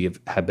hope would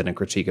have been a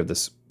critique of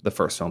the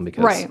first film,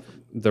 because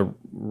the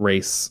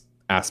race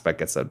aspect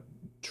gets a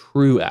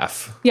true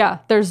F. Yeah,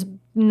 there's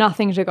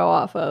nothing to go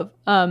off of.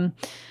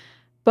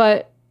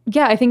 But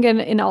yeah, I think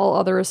in all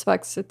other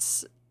respects,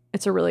 it's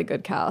a really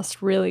good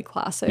cast, really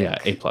classic. Yeah,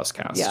 A+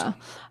 cast. Yeah.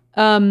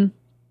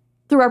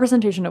 The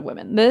representation of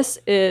women. This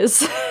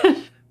is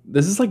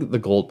like the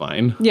gold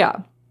mine. Yeah.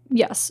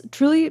 Yes.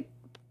 Truly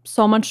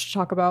so much to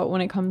talk about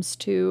when it comes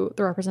to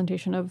the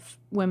representation of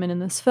women in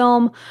this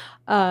film.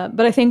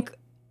 But I think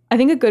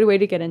a good way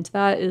to get into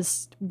that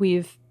is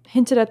we've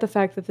hinted at the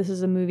fact that this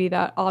is a movie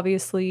that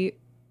obviously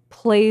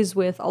plays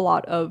with a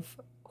lot of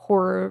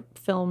horror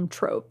film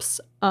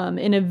tropes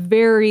in a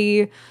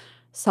very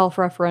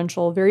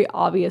self-referential, very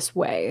obvious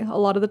way a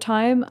lot of the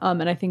time.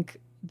 And I think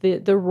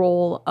the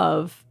role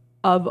of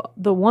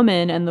the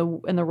woman and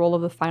the role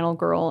of the final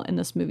girl in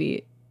this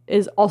movie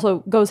is also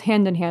goes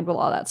hand in hand with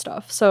all that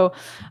stuff. So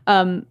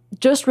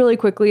just really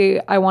quickly,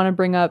 I want to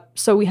bring up,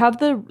 so we have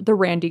the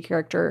Randy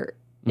character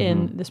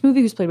in this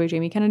movie who's played by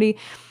Jamie Kennedy,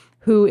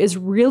 who is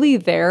really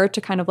there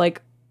to kind of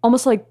like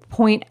almost like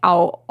point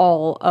out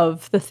all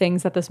of the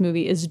things that this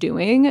movie is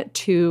doing,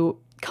 to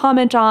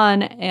comment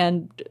on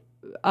and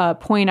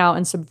point out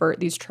and subvert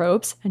these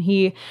tropes. And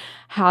he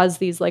has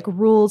these like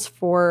rules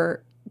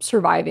for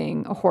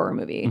surviving a horror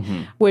movie,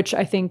 which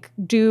I think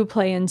do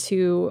play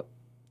into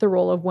the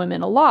role of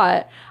women a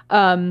lot,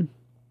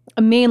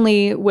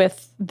 mainly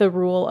with the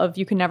rule of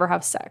you can never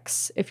have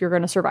sex if you're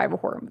going to survive a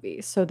horror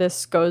movie. So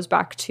this goes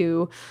back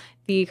to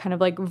the kind of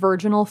like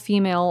virginal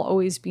female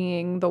always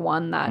being the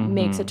one that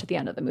makes it to the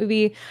end of the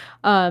movie.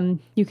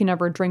 You can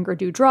never drink or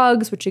do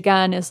drugs, which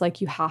again is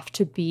like you have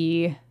to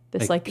be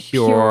this like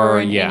pure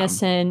and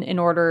innocent in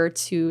order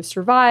to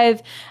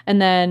survive.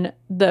 And then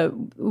the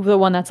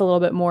one that's a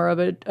little bit more of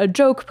a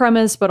joke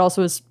premise, but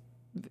also is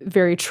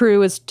very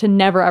true, is to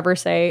never ever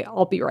say,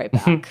 I'll be right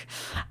back.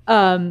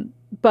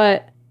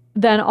 But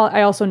then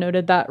I also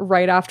noted that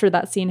right after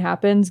that scene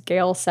happens,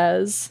 Gail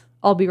says,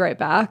 I'll be right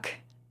back.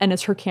 And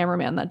it's her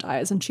cameraman that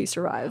dies and she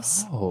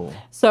survives. Oh.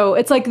 So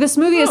it's like this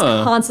movie is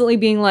constantly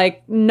being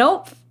like,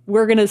 nope,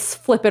 we're going to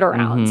flip it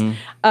around.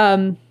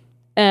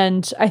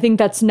 And I think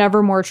that's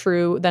never more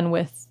true than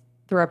with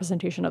the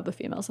representation of the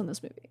females in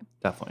this movie.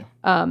 Definitely.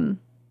 I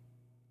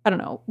don't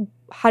know.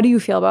 How do you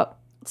feel about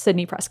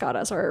Sidney Prescott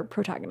as our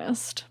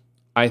protagonist?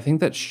 I think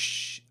that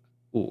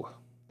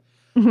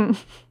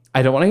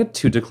I don't want to get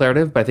too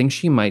declarative, but I think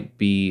she might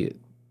be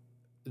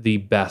the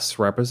best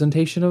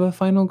representation of a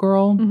final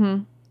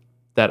girl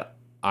that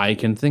I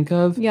can think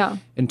of. Yeah.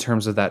 In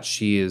terms of that,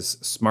 she is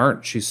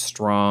smart, she's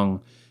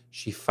strong,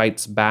 she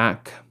fights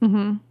back,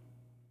 and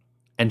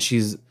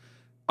she's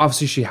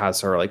obviously she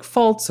has her like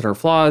faults and her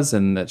flaws,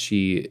 and that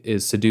she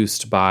is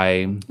seduced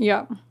by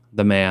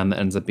the man that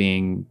ends up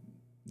being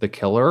the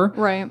killer.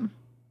 Right.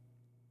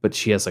 But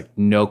she has like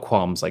no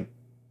qualms like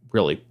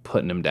really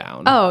putting him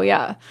down. Oh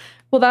yeah.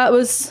 Well, that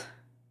was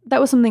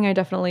something I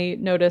definitely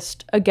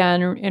noticed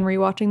again in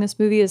rewatching this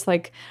movie, is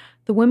like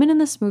the women in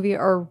this movie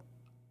are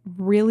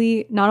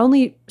really not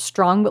only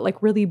strong, but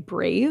like really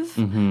brave.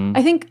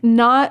 I think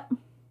not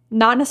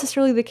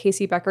necessarily the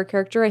Casey Becker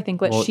character. I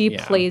think that she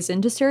plays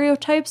into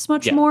stereotypes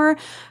much more.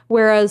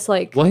 Whereas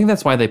like... Well, I think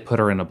that's why they put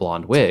her in a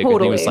blonde wig. Totally.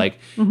 And it was like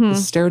the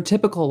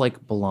stereotypical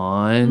like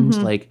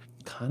blonde, like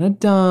kind of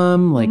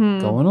dumb, like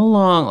going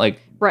along.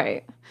 Like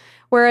right.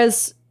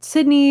 Whereas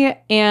Sydney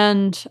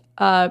and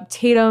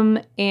Tatum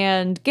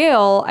and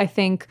Gail, I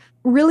think,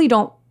 really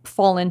don't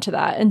fall into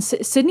that. And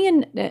Sydney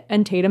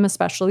and Tatum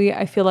especially,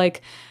 I feel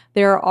like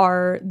there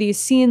are these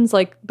scenes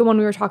like the one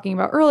we were talking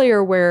about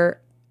earlier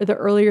where the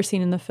earlier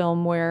scene in the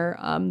film where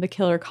the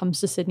killer comes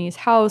to Sydney's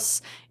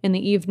house in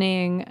the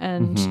evening,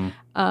 and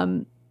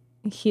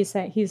he's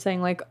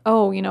saying like,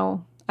 oh, you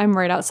know, I'm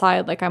right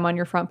outside, like I'm on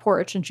your front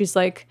porch, and she's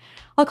like,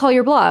 I'll call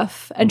your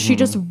bluff, and she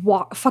just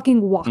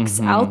fucking walks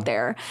out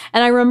there.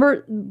 And I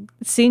remember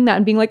seeing that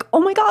and being like,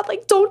 oh my god,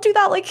 like don't do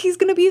that, like he's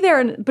gonna be there.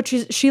 And but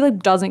she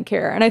like doesn't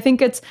care, and I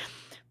think it's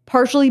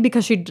partially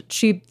because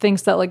she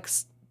thinks that like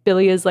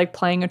Billy is like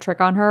playing a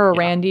trick on her, or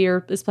Randy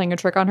is playing a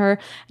trick on her,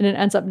 and it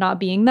ends up not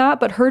being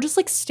that. But her just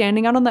like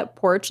standing out on that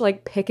porch,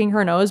 like picking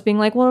her nose, being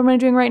like, what am I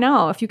doing right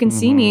now? If you can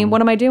see me, what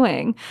am I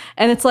doing?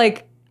 And it's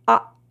like,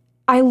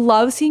 I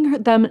love seeing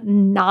them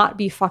not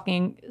be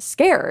fucking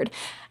scared.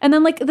 And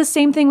then like the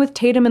same thing with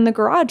Tatum in the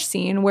garage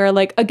scene where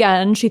like,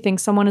 again, she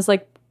thinks someone is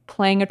like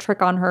playing a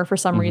trick on her for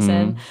some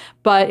reason,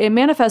 but it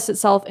manifests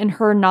itself in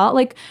her not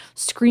like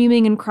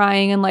screaming and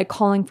crying and like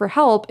calling for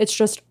help. It's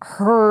just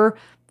her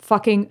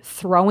fucking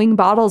throwing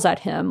bottles at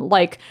him,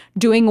 like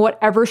doing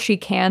whatever she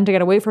can to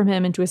get away from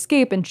him and to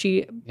escape. And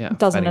she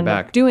doesn't end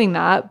up doing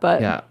that.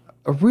 But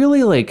a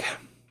really like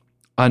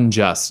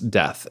unjust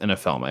death in a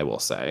film, I will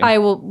say. I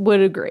would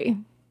agree.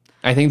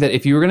 I think that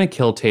if you were going to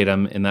kill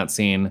Tatum in that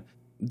scene,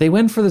 they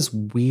went for this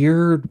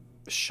weird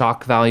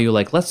shock value.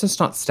 Like, let's just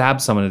not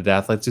stab someone to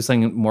death. Let's do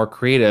something more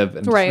creative.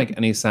 And doesn't make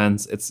any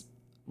sense. It's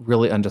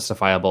really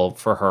unjustifiable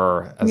for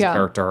her as a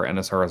character and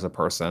as her as a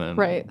person.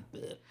 And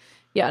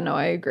Yeah, no,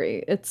 I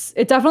agree.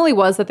 It definitely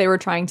was that they were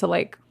trying to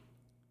like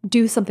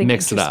do something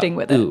interesting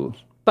with it.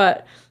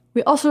 But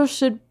we also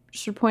should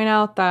point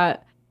out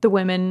that the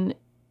women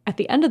at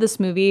the end of this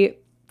movie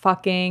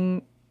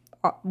fucking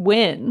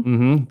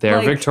win. They're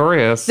like,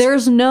 victorious.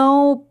 There's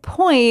no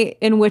point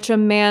in which a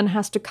man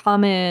has to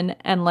come in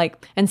and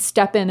like and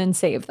step in and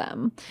save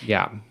them.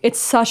 Yeah. It's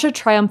such a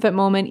triumphant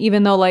moment,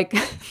 even though like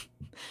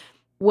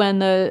when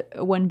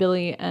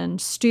Billy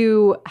and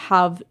Stu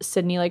have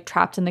Sydney like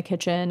trapped in the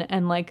kitchen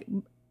and like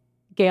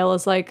Gail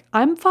is like,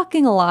 I'm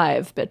fucking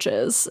alive,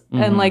 bitches.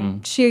 And like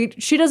she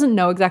doesn't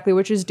know exactly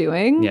what she's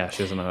doing. Yeah,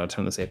 she doesn't know how to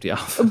turn the safety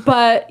off.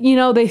 But, you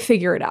know, they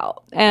figure it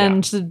out.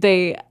 And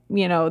they,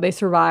 you know, they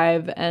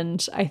survive.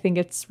 And I think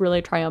it's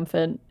really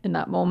triumphant in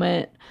that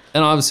moment.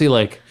 And obviously,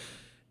 like,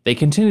 they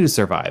continue to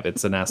survive.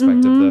 It's an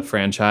aspect of the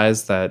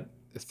franchise that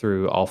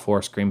through all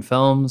 4 Scream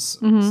films,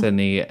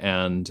 Sydney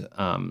and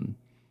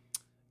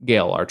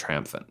Gail are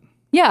triumphant.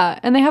 Yeah.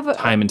 And they have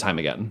time and time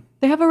again.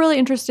 They have a really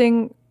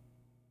interesting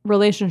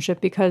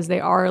relationship because they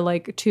are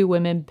like 2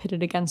 women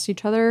pitted against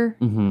each other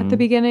at the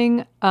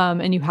beginning,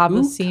 and you have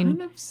the scene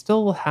kind of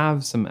still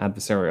have some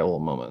adversarial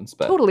moments,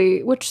 but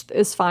totally, which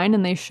is fine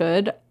and they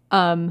should.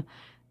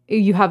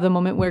 You have the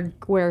moment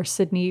where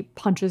Sydney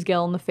punches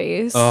Gail in the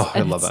face. Oh, I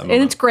love that moment.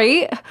 And it's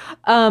great.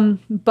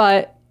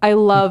 But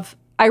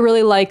I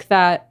really like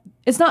that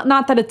it's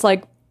not that it's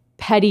like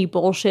petty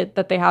bullshit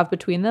that they have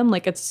between them,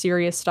 like it's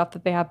serious stuff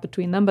that they have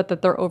between them, but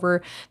that they're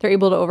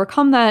able to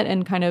overcome that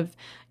and kind of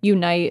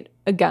unite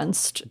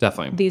against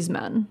these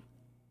men.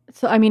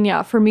 So I mean,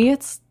 yeah, for me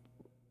it's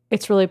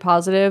really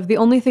positive. The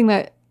only thing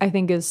that I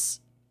think is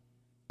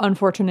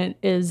unfortunate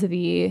is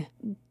the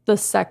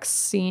sex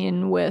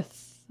scene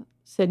with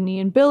Sydney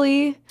and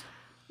Billy,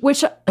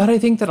 but I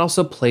think that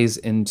also plays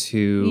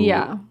into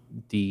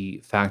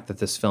the fact that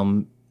this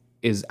film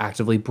is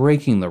actively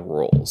breaking the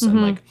rules.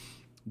 And like,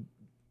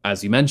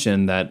 as you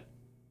mentioned, that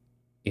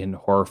in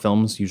horror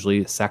films,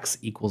 usually sex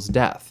equals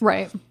death.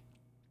 Right.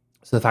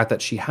 So the fact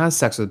that she has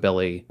sex with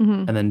Billy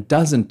and then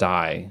doesn't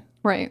die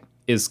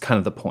is kind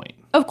of the point.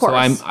 Of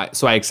course.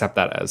 So I accept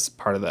that as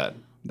part of that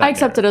I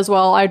accept it as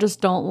well. I just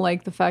don't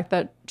like the fact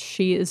that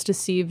she is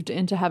deceived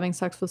into having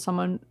sex with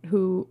someone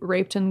who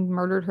raped and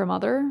murdered her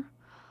mother.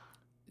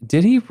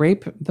 Did he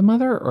rape the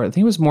mother? Or I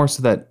think it was more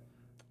so that...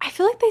 I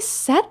feel like they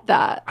said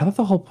that. I thought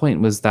the whole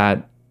point was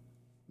that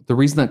the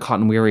reason that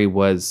Cotton Weary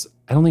was...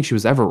 I don't think she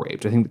was ever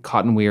raped. I think that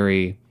Cotton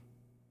Weary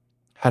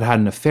had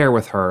an affair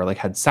with her, like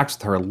had sex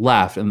with her,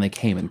 left, and they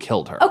came and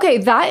killed her. Okay,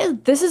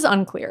 this is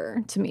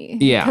unclear to me.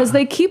 Yeah. Because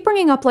they keep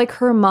bringing up like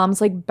her mom's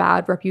like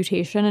bad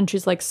reputation and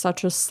she's like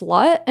such a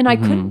slut. And I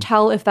couldn't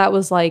tell if that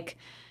was like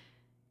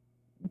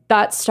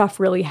that stuff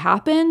really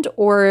happened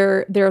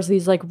or there's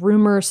these like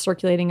rumors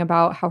circulating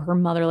about how her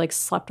mother like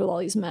slept with all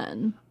these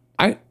men.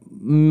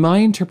 My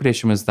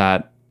interpretation was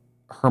that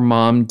her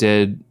mom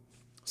did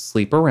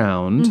sleep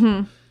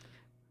around.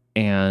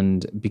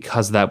 And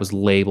because that was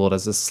labeled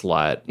as a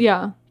slut.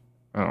 Yeah.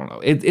 I don't know.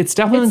 It's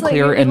definitely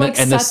unclear. Like,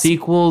 and the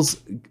sequels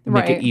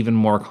make it even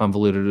more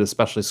convoluted,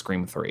 especially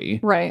Scream 3.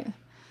 Right.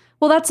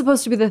 Well, that's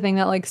supposed to be the thing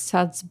that like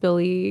sets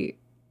Billy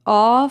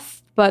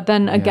off. But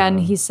then again,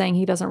 he's saying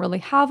he doesn't really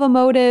have a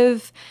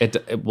motive.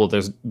 Well,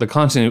 there's the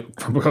continuity,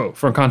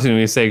 for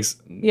continuity's sakes.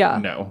 Yeah.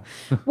 No.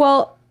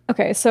 Well,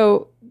 okay.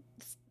 So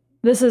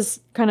this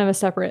is kind of a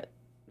separate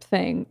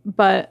thing,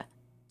 but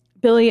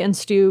Billy and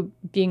Stu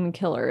being the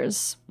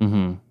killers.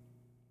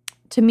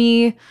 To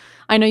me,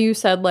 I know you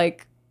said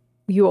like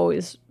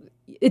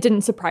it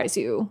didn't surprise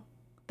you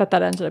that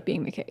ended up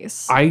being the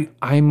case.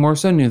 I more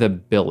so knew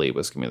that Billy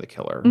was gonna be the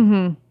killer.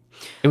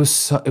 It was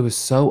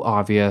so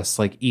obvious,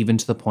 like even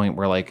to the point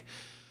where like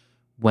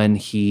when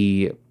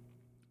he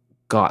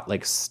got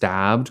like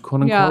stabbed,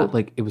 quote unquote. Yeah.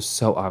 Like it was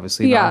so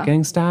obviously Yeah. not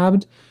getting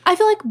stabbed. I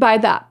feel like by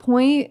that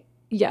point,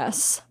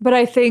 yes. But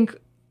I think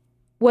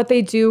what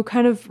they do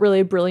kind of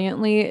really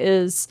brilliantly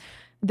is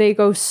they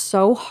go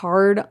so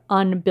hard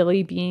on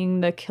Billy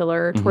being the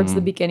killer towards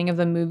the beginning of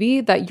the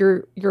movie that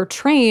you're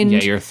trained Yeah,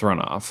 you're thrown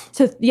off.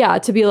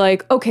 to be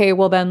like, okay,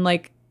 well then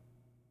like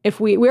if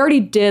we already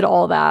did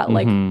all that,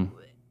 like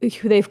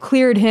they've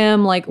cleared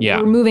him, like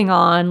we're moving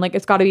on, like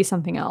it's got to be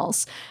something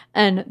else.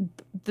 And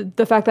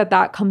the fact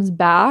that comes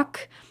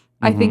back,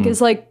 I think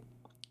is like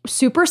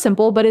super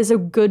simple, but is a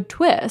good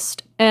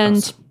twist.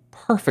 And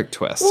perfect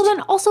twist. well,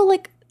 then also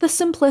like the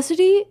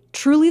simplicity,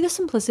 truly the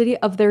simplicity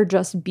of there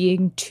just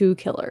being two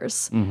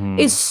killers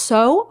is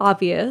so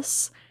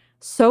obvious,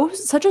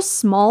 such a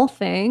small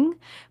thing,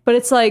 but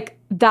it's like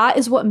that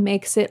is what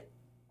makes it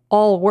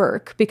all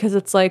work, because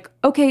it's like,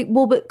 okay,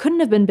 well, but it couldn't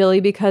have been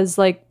Billy because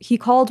like he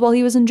called while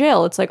he was in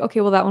jail. It's like,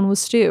 okay, well, that one was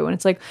Stu. And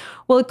it's like,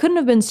 well, it couldn't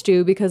have been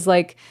Stu because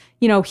like,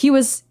 you know, he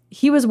was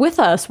with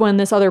us when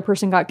this other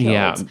person got killed.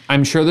 Yeah,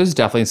 I'm sure there's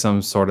definitely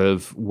some sort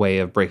of way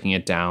of breaking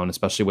it down,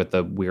 especially with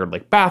the weird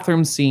like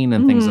bathroom scene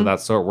and things of that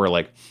sort where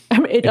like I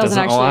mean, it doesn't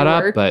actually all add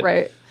work, up. But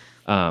right.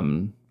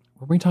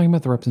 Were we talking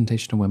about the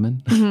representation of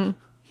women?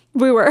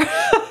 We were.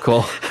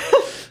 Cool.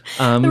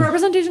 The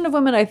representation of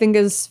women, I think,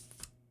 is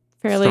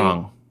fairly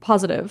Strong.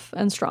 positive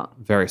and strong.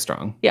 Very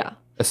strong. Yeah.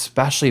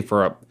 Especially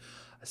for a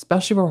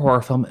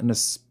horror film and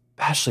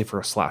especially for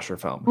a slasher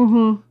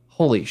film.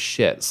 Holy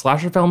shit.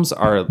 Slasher films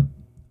are,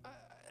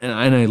 and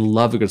I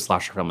love a good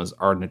slasher film,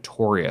 are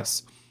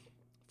notorious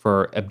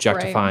for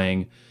objectifying.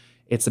 Right.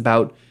 It's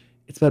about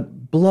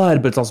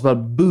blood, but it's also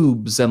about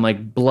boobs and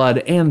like blood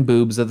and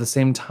boobs at the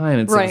same time.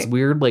 It's like this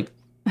weird like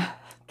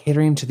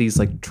catering to these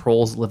like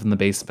trolls that live in the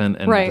basement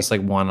and just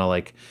like want to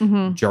like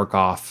jerk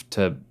off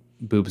to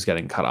boobs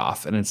getting cut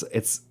off. And it's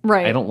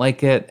I don't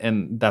like it.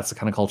 And that's the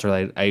kind of culture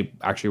that I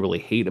actually really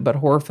hate about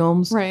horror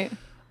films. Right.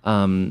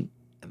 And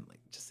like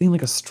just seeing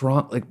like a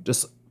strong, like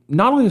just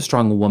not only a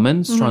strong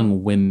woman,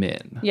 strong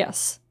women.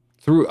 Yes.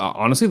 Through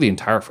honestly the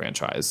entire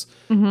franchise,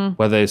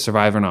 whether they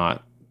survive or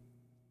not.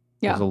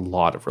 Yeah. There's a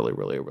lot of really,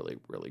 really, really,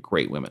 really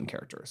great women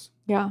characters.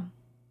 Yeah.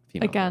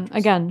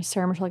 Again,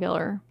 Sarah Michelle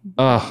Gellar.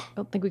 Ugh. I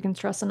don't think we can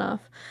stress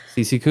enough.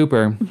 CC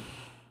Cooper.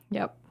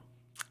 Yep.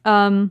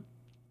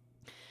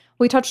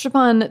 We touched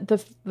upon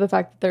the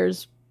fact that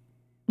there's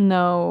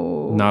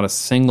not a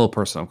single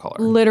person of color.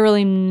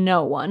 Literally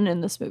no one in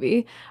this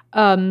movie.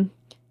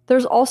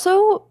 There's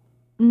also,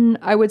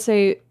 I would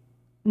say,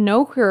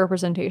 no queer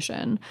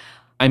representation.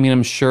 I mean,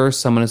 I'm sure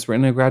someone has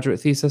written a graduate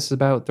thesis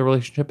about the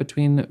relationship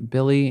between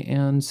Billy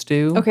and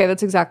Stu. Okay,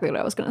 that's exactly what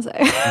I was going to say.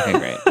 Okay,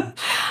 great.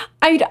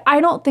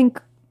 I don't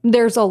think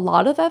there's a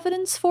lot of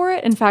evidence for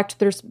it. In fact,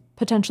 there's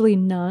potentially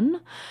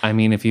none. I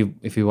mean, if you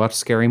watch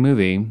Scary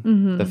Movie,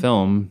 the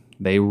film,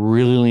 they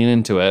really lean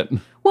into it.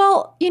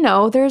 Well, you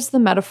know, there's the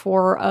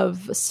metaphor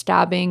of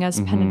stabbing as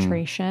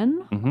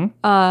penetration.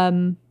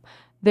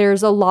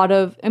 There's a lot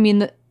of, I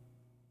mean,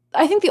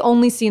 I think the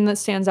only scene that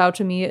stands out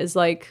to me is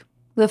like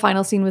the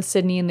final scene with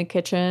Sydney in the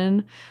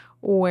kitchen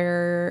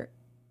where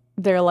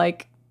they're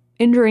like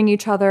injuring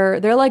each other.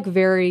 They're like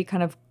very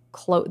kind of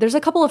close. There's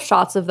a couple of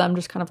shots of them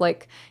just kind of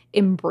like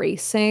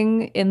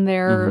embracing in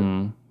their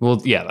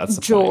well, yeah, that's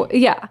the joy. point.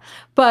 Yeah.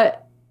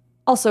 But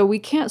also we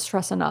can't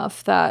stress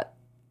enough that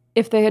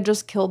if they had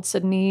just killed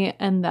Sydney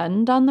and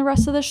then done the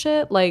rest of the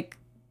shit, like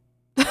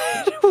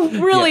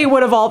really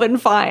would have all been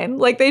fine.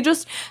 Like they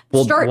just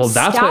start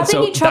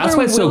stabbing each other. That's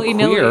why it's so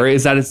queer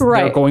is that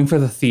they're going for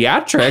the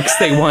theatrics.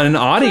 They want an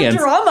audience.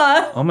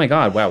 Drama. Oh my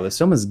God. Wow. This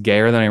film is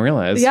gayer than I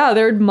realized. Yeah.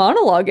 They're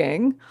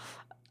monologuing.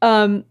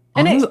 And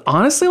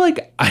honestly,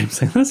 like I'm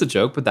saying that as a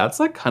joke, but that's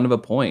like kind of a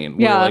point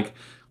where like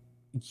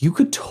you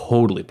could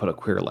totally put a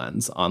queer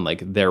lens on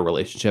like their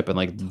relationship and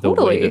like the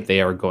way that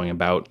they are going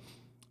about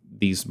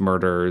these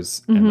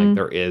murders. And like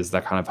there is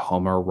that kind of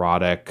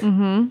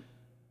homoerotic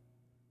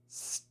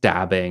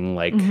stabbing,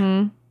 like,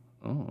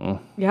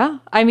 yeah.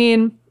 I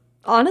mean,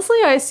 honestly,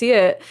 I see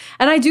it.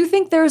 And I do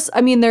think there's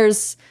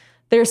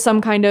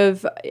some kind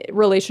of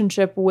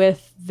relationship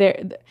with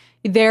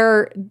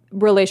their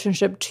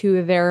relationship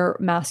to their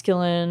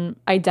masculine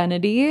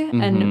identity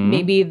and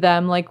maybe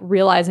them like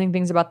realizing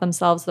things about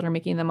themselves that are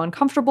making them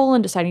uncomfortable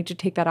and deciding to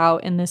take that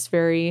out in this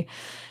very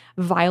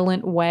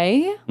violent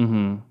way.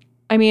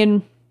 I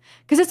mean,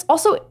 because it's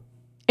also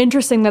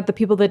interesting that the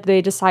people that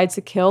they decide to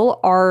kill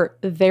are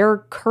their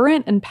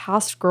current and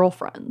past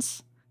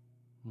girlfriends.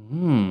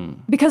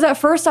 Because at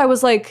first I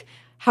was like,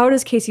 how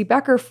does Casey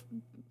Becker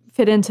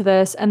fit into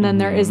this? And then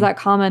there is that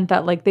comment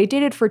that like they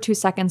dated for 2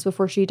 seconds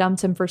before she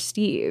dumped him for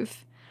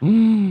Steve.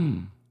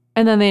 And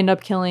then they end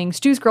up killing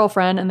Stu's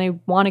girlfriend and they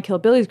want to kill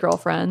Billy's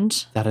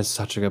girlfriend. That is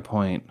such a good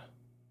point.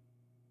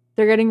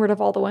 They're getting rid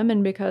of all the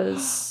women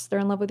because they're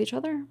in love with each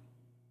other.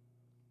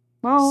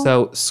 Wow.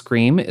 So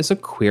Scream is a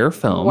queer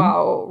film.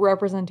 Wow.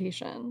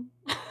 Representation.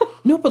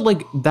 No, but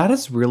like that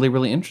is really,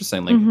 really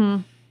interesting.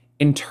 Like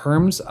in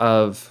terms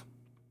of,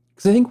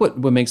 because I think what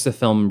makes the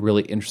film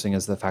really interesting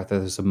is the fact that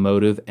there's a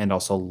motive and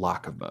also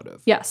lack of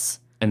motive. Yes.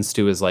 And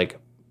Stu is like,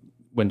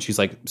 when she's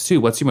like, Stu,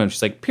 what's your motive?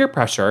 She's like, peer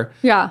pressure.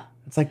 Yeah.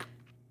 It's like,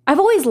 I've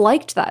always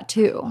liked that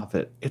too. love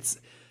it. It's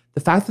the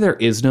fact that there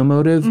is no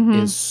motive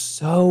is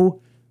so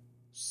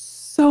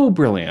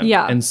brilliant.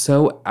 Yeah. And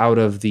so out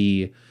of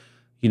the,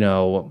 you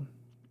know,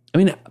 I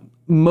mean,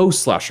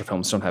 most slasher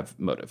films don't have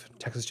motive.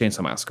 Texas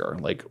Chainsaw Massacre,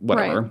 like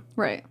whatever.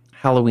 Right.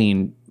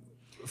 Halloween,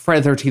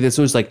 Friday the 13th. It's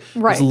always like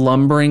Right. these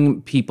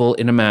lumbering people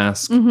in a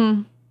mask,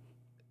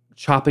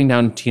 chopping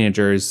down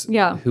teenagers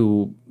Yeah.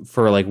 who,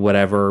 for like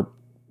whatever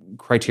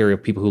criteria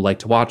of people who like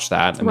to watch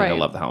that. I mean, I Right.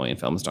 love the Halloween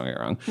films, don't get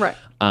me wrong. Right.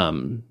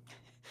 Um,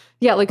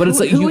 Yeah, like But who, it's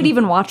like who you- would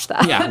even watch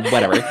that? yeah,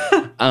 whatever.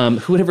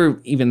 Who would ever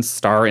even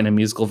star in a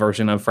musical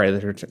version of Friday the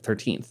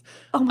 13th?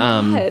 Oh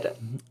my God.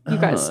 You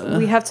guys,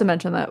 we have to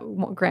mention that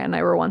Grant and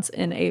I were once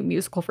in a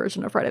musical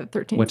version of Friday the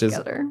 13th Which is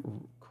together.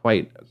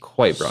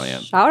 quite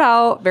brilliant. Shout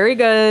out. Very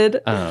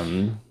good.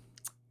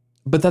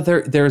 But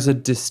that there's a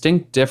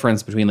distinct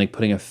difference between like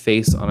putting a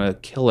face on a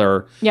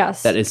killer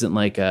Yes. that isn't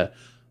like a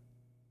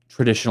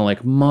traditional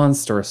like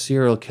monster or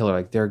serial killer.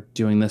 Like they're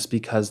doing this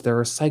because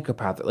they're a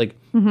psychopath. Like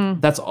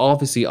that's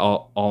obviously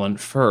all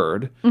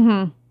inferred,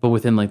 but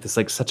within like this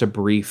like such a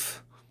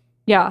brief.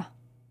 Yeah.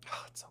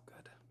 Oh, it's so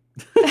good.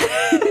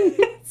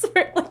 It's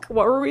like,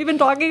 what were we even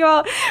talking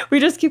about? We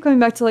just keep coming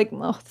back to like,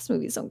 oh, this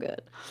movie's so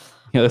good.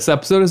 Yeah, this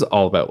episode is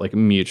all about like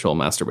mutual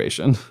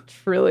masturbation.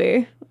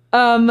 Truly.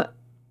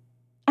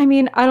 I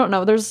mean, I don't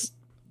know. There's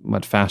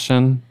What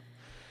fashion?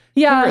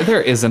 yeah.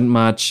 There isn't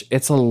much.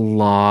 It's a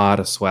lot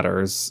of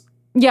sweaters,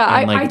 Yeah,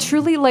 and, I like-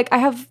 truly like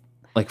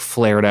like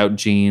flared out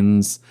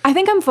jeans. I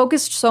think I'm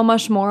focused so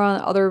much more on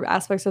other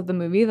aspects of the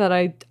movie that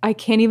I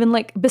can't even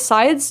like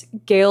besides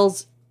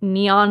Gail's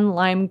neon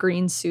lime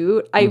green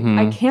suit,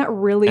 I can't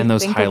really And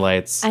those think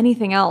highlights. of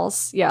anything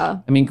else. Yeah.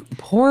 I mean,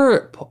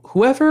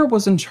 whoever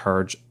was in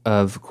charge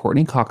of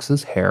Courtney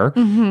Cox's hair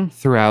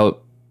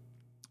throughout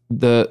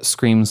the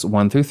Screams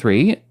 1 through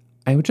 3,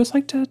 I would just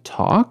like to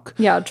talk.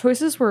 Yeah,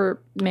 choices were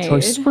made.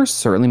 Choices were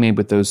certainly made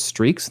with those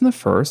streaks in the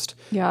first.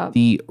 Yeah.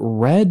 The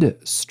red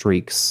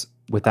streaks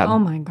with that Oh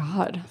my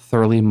God.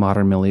 thoroughly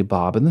modern Millie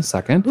Bob in the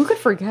second. Who could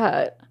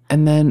forget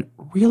And then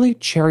really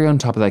cherry on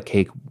top of that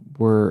cake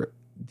were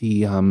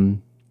the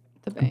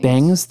the bangs?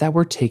 bangs that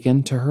were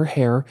taken to her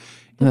hair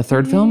in the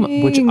third film,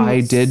 which I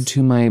bangs. did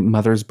to my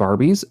mother's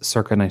Barbies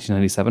circa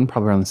 1997,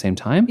 probably around the same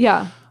time.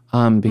 Yeah.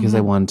 Because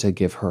I wanted to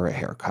give her a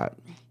haircut.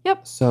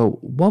 Yep. So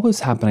what was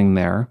happening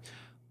there?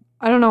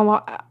 I don't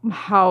know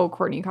how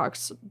Courtney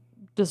Cox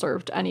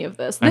deserved any of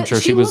this. I'm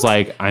sure she was looks-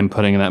 like, I'm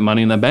putting that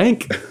money in the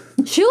bank.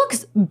 She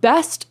looks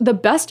the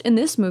best in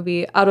this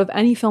movie out of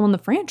any film in the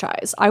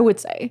franchise, I would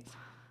say.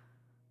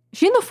 Is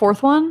she in the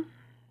fourth one?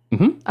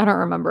 I don't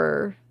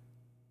remember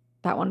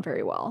that one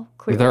very well.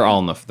 Clearly. They're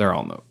all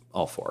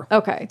all four.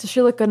 Okay. Does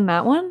she look good in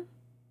that one?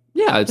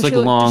 Yeah, it's Does like she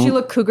look, long. Does she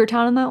look Cougar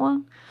Town in that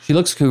one? She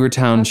looks Cougar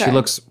Town. She Okay.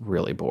 looks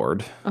really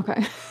bored.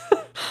 Okay.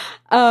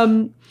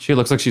 She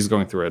looks like she's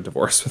going through a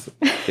divorce with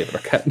David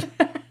Arquette.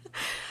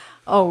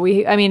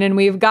 and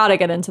we've got to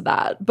get into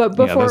that. But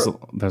before Yeah,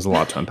 there's a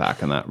lot to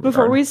unpack in that.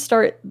 before regard. we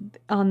start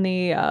on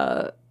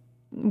the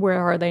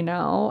where are they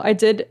now? I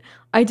did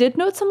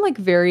note some like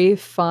very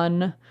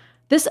fun.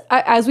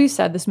 As we've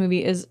said, this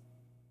movie is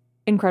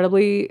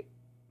incredibly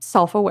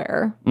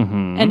self-aware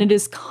and it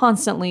is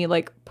constantly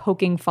like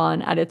poking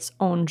fun at its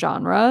own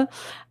genre.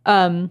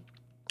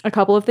 A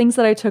couple of things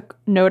that I took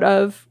note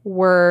of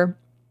were,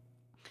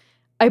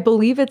 I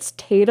believe it's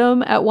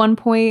Tatum at one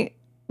point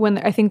when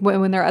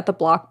they're at the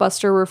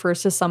Blockbuster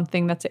refers to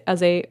something that's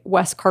as a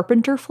Wes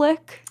Carpenter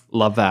flick,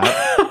 Love that.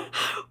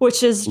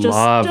 which is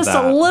Love just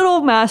that. a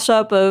little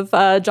mashup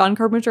of John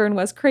Carpenter and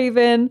Wes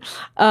Craven.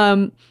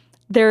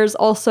 There's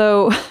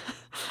also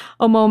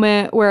a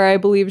moment where I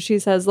believe she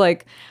says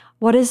like,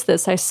 "What is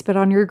this? I spit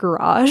on your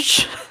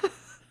garage."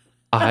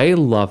 I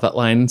love that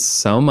line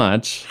so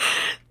much.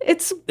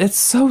 It's It's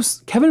so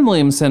Kevin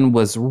Williamson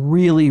was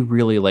really,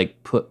 really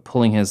like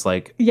pulling his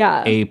like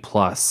yeah. A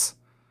plus.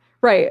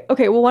 Right.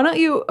 Okay. Well, why don't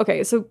you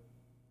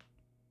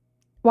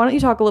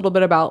talk a little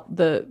bit about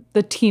the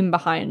team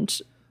behind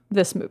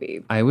this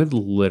movie? I would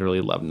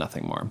literally love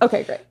nothing more.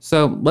 Okay, great.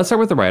 So let's start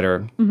with the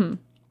writer,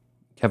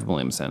 Kevin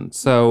Williamson.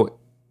 So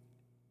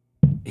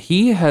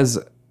he has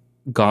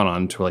gone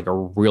on to like a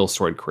real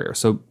storied career.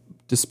 So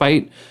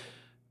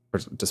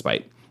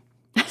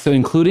so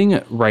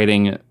including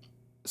writing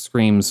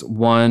Screams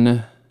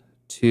 1,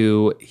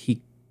 2,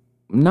 he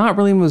not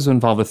really was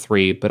involved with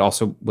 3, but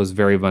also was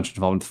very much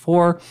involved with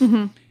 4.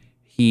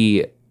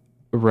 He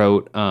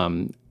wrote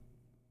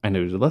I Know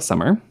You Did Last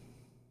Summer.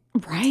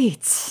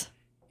 Right.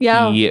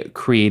 Yeah. He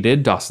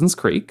created Dawson's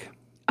Creek.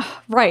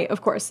 Right.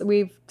 Of course.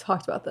 We've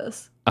talked about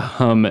this.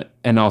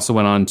 And also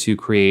went on to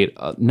create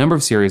a number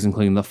of series,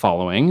 including the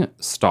following: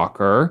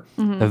 Stalker,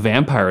 The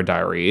Vampire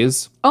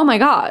Diaries, Oh my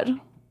God.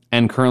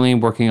 and currently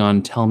working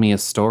on Tell Me a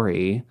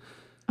Story,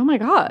 Oh my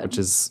God. which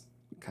is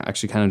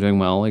actually kind of doing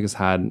well. Like, it's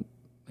had,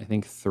 I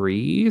think,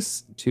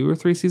 2 or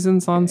 3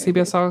 seasons on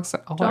CBS All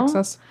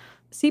Access.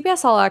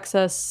 CBS All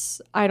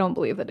Access, I don't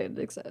believe that it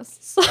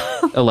exists.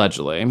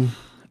 Allegedly.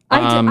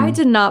 I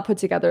did not put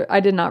together. I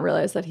did not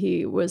realize that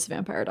he was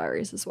Vampire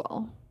Diaries as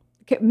well.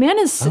 Okay, man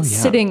is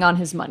sitting on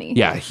his money.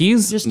 Yeah,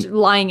 he's just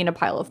lying in a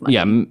pile of money.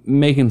 Yeah,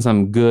 making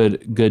some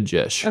good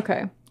jish.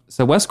 Okay.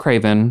 So Wes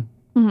Craven.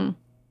 Mm-hmm.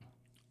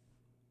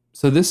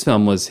 So this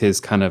film was his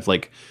kind of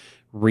like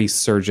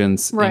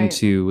resurgence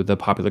into the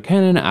popular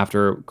canon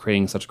after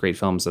creating such great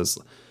films as,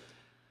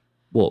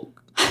 well,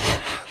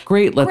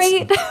 great.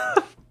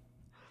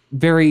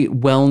 Very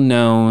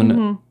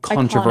well-known,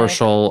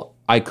 controversial,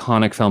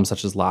 iconic films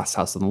such as Last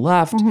House on the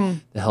Left,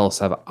 The Hills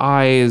Have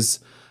Eyes,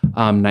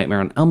 Nightmare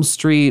on Elm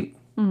Street.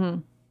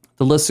 The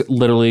list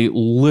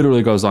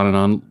literally goes on and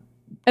on.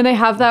 And they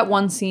have that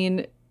one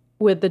scene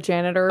with the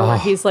janitor where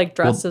he's like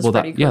dressed as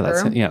Freddy Krueger.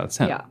 That's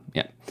him.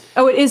 Yeah.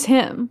 Oh, it is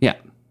him. Yeah.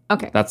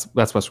 Okay. That's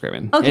Wes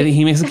Craven. Okay. And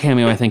he makes a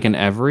cameo, I think, in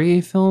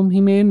every film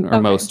he made, or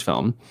most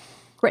film.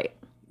 Great.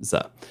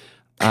 So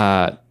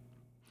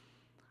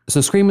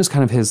Scream is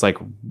kind of his like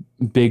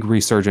big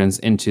resurgence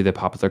into the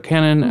popular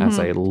canon, as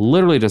I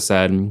literally just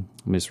said.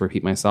 Let me just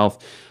repeat myself.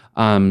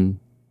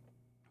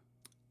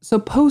 So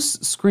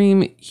post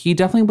Scream, he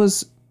definitely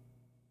was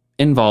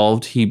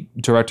involved. He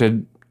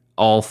directed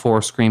all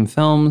 4 Scream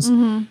films.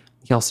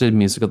 He also did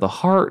Music of the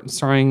Heart,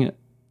 starring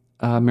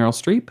Meryl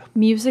Streep.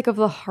 Music of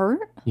the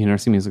Heart? You never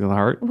see Music of the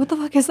Heart? What the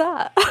fuck is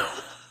that?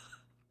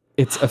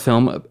 It's a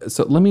film.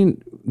 So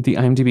the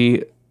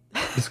IMDb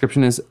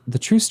description is the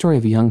true story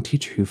of a young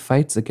teacher who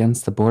fights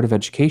against the Board of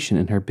Education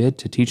in her bid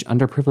to teach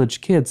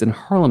underprivileged kids in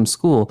Harlem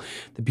school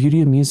the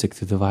beauty of music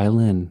through the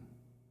violin.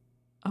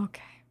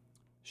 Okay.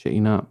 Shit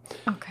you not.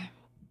 Okay.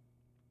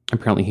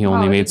 Apparently he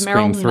only made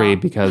Scream 3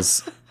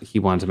 because he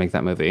wanted to make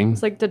that movie.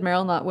 It's like, did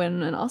Meryl not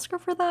win an Oscar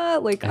for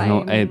that? Like,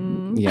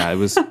 it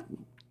was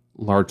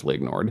largely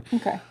ignored.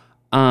 Okay.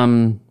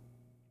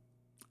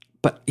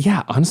 But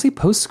yeah, honestly,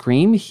 post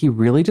Scream, he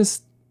really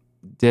just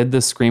did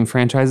the Scream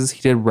franchises.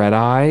 He did Red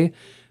Eye,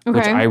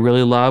 which I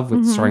really love,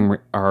 with starring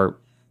our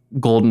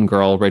Golden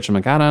Girl, Rachel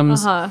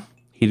McAdams.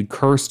 He did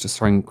Cursed,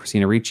 starring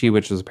Christina Ricci,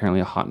 which was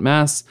apparently a hot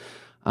mess.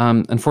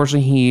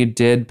 Unfortunately, he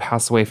did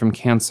pass away from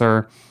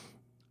cancer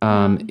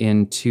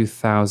in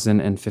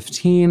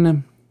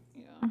 2015.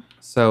 Yeah.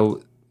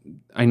 So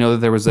I know that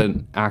there was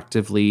an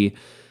actively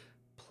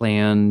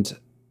planned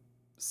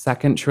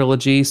second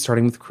trilogy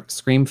starting with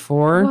Scream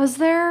 4. Was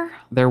there?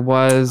 There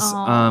was.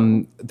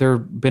 There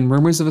have been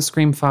rumors of a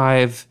Scream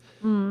 5.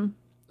 Who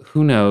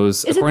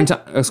knows? According to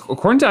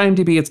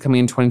IMDb, it's coming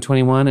in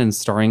 2021 and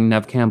starring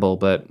Neve Campbell,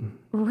 but...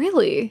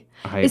 Really?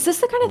 Is this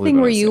the kind of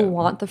thing where you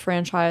want the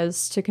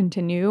franchise to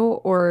continue,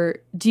 or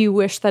do you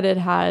wish that it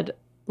had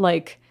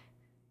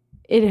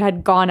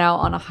gone out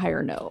on a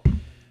higher note?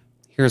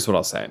 Here's what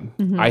I'll say.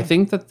 I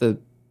think that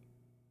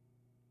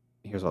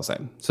here's what I'll say.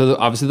 So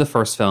obviously the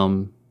first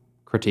film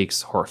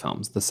critiques horror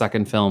films. The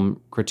second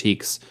film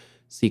critiques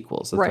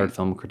sequels. The third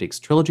film critiques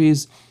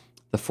trilogies.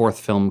 The fourth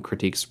film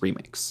critiques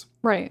remakes.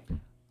 Right.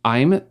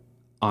 I'm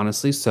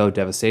honestly so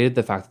devastated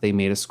the fact that they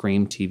made a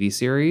Scream TV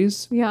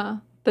series. Yeah.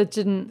 That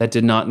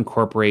did not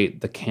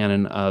incorporate the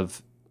canon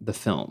of the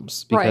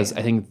films, because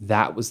I think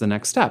that was the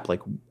next step.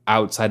 Like,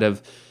 outside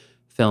of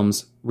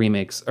films,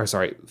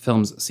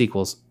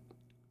 sequels,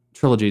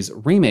 trilogies,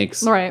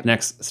 remakes, the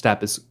next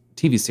step is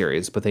TV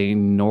series, but they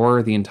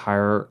ignore the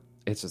entire,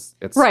 it's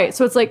right.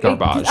 So it's like,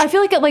 garbage. I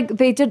feel like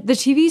they did, the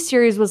TV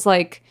series was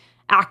like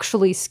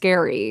actually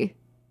scary.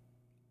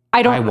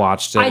 I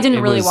watched it. I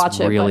didn't really watch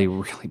it. Really,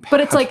 really bad. But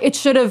it's like, it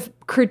should have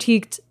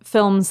critiqued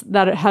films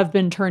that have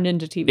been turned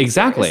into TV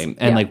exactly. series.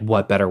 And like,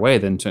 what better way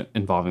than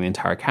involving the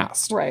entire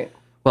cast? Right.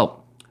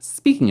 Well,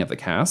 speaking of the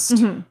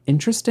cast,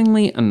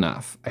 interestingly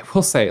enough, I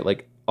will say,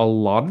 like, a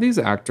lot of these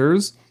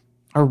actors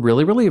are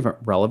really, really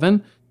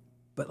relevant,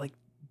 but like,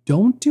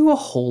 don't do a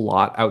whole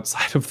lot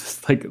outside of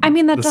this, like,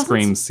 the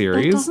Scream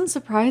series. That doesn't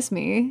surprise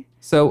me.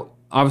 So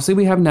obviously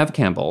we have Neve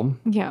Campbell.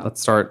 Yeah.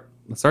 Let's start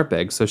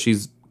big. So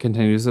she's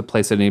continues to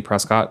play Sidney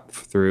Prescott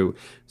through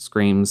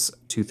Screams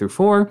 2 through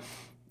 4.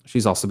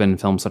 She's also been in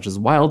films such as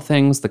Wild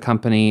Things, The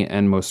Company,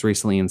 and most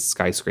recently in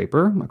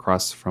Skyscraper,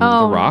 across from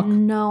The Rock.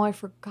 No, I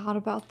forgot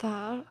about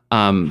that.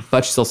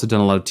 But she's also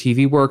done a lot of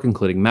TV work,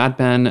 including Mad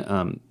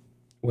Men.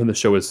 When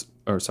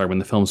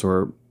the films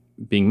were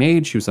being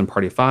made, she was on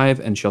Party of Five,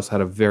 and she also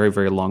had a very,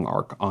 very long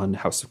arc on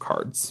House of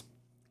Cards.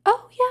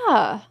 Oh,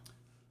 yeah.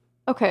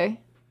 Okay.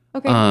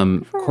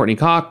 Courtney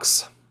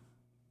Cox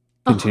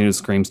continues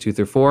Screams 2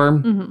 through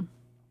 4.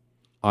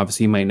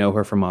 Obviously, you might know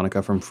her from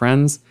Monica from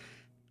Friends.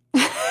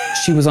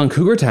 She was on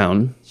Cougar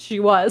Town.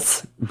 She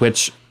was.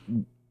 Which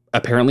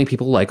apparently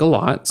people like a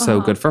lot, so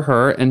good for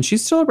her. And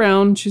she's still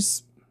around.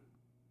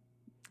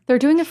 They're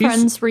doing a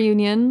Friends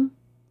reunion.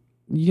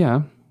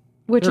 Yeah.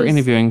 They're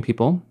interviewing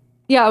people.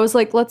 Yeah, I was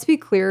like, let's be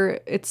clear,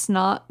 it's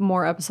not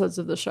more episodes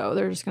of the show.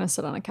 They're just going to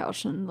sit on a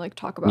couch and like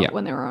talk about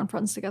when they were on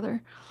Friends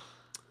together.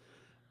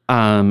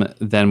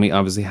 Then we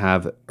obviously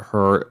have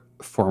her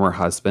former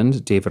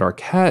husband, David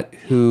Arquette,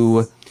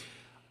 who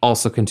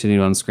also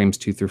continued on Screams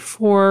 2 through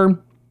 4.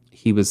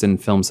 He was in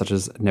films such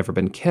as Never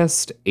Been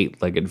Kissed,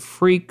 Eight-Legged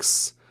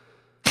Freaks.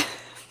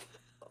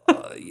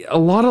 A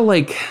lot of,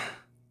 like,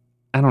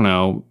 I don't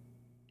know.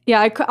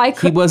 Yeah, I He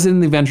could. was in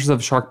The Adventures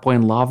of Shark Boy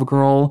and Lava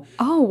Girl.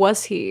 Oh,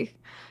 was he?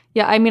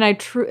 Yeah, I mean,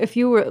 if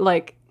you were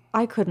like,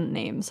 I couldn't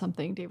name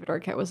something David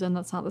Arquette was in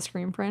that's not the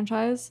Scream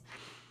franchise.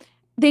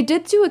 They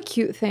did do a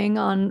cute thing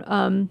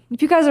on,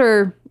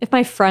 if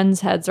my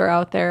friends' heads are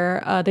out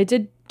there, they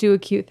did do a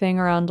cute thing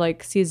around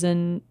like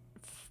season,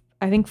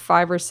 I think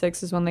 5 or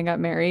 6 is when they got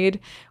married,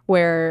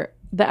 where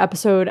the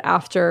episode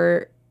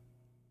after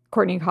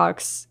Courtney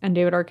Cox and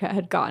David Arquette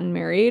had gotten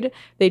married,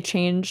 they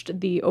changed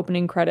the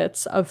opening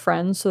credits of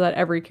Friends so that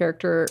every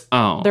character,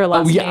 their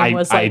last name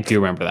was like, I do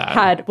remember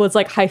that. was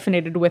like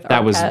hyphenated with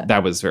Arquette.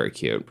 That was very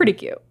cute. Pretty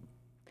cute.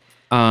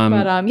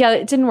 But yeah,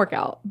 it didn't work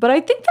out. But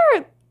I think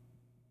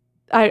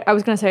I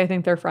was gonna say I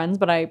think they're friends,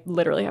 but I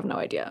literally have no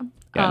idea.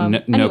 Yeah,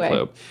 no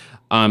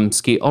clue.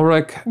 Skeet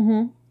Ulrich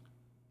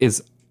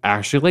is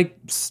actually like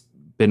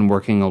been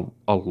working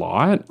a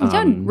lot. He's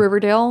done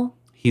Riverdale.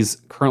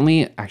 He's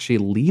currently actually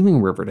leaving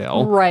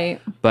Riverdale,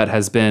 right? But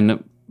has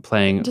been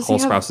playing Cole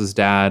Sprouse's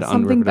dad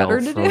on Riverdale.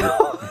 Better to do?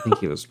 I think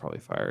he was probably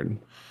fired.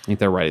 I think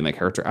they're writing the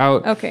character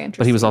out. Okay,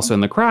 interesting. But he was also in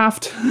The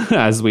Craft,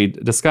 as we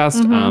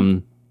discussed.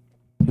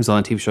 He was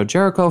on the TV show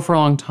Jericho for a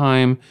long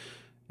time,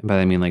 and by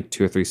that I mean like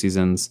 2 or 3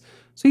 seasons.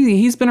 So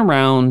he's been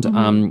around.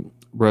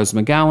 Rose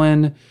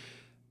McGowan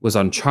was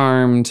on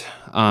Charmed,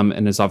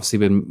 and has obviously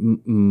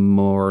been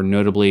more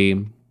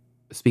notably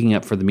speaking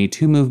up for the Me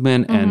Too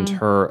movement and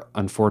her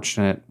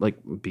unfortunate, like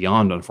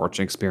beyond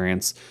unfortunate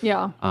experience.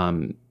 Yeah.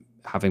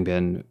 Having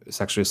been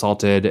sexually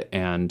assaulted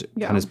and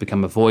kind of has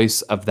become a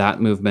voice of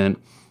that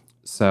movement.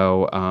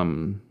 So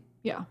kind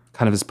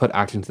of has put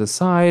acting to the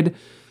side.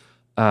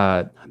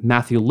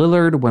 Matthew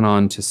Lillard went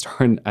on to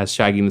star as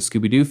Shaggy in the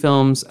Scooby-Doo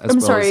films.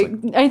 I'm sorry.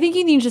 I think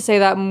you need to say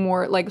that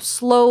more like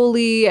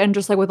slowly and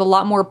just like with a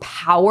lot more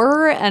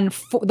power and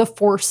the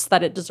force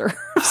that it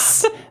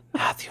deserves.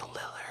 Matthew Lillard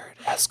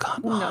has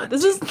gone on. No,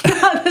 this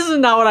is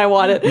not what I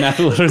wanted.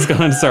 Matthew Lillard's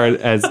gone on to star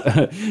as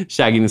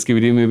Shaggy in the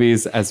Scooby-Doo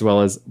movies, as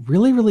well as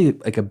really, really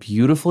like a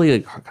beautifully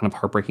like kind of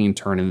heartbreaking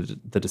turn in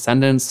The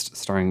Descendants,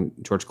 starring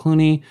George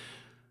Clooney.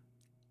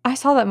 I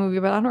saw that movie,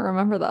 but I don't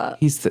remember that.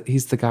 He's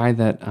the guy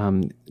that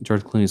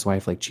George Clooney's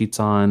wife like cheats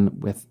on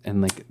with,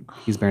 and like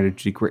he's married to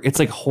Judy Greer. It's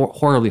like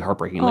horribly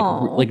heartbreaking,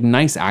 like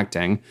nice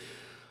acting.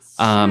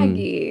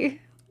 Shaggy.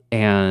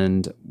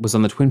 And was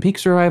on the Twin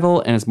Peaks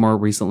revival, and is more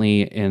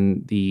recently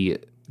in the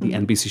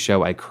NBC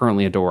show I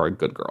currently adore,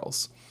 Good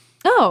Girls.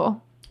 Oh,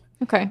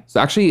 okay.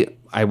 So actually,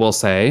 I will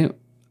say,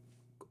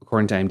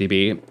 according to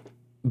IMDb,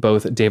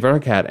 both David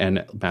Arquette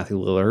and Matthew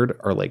Lillard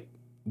are like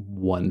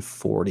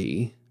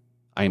 140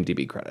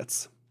 IMDb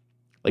credits.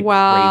 Like crazy.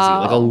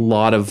 Like a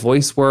lot of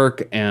voice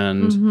work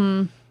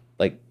and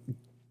like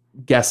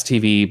guest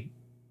TV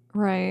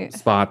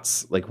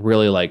spots, like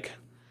really like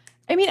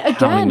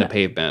pounding the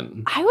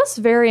pavement. I was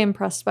very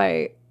impressed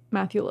by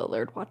Matthew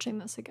Lillard watching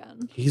this again.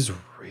 I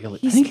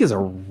think he's a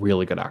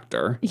really good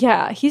actor.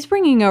 Yeah, he's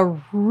bringing a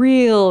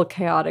real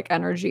chaotic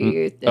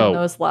energy in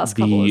those last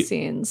couple of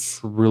scenes.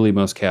 Really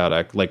most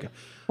chaotic. Like you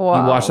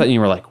watch that and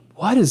you were like,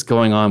 what is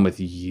going on with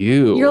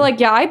you? You're like,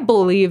 yeah, I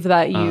believe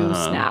that you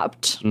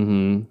snapped.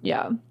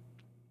 Yeah.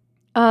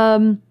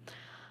 I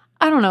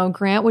don't know,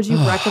 Grant, would you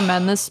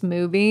recommend this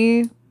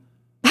movie?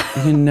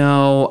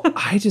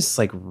 I just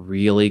like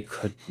really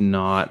could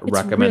not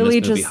recommend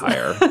this movie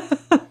higher.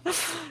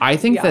 I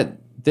think that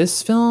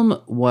this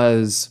film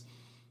was,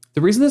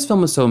 the reason this film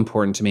was so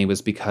important to me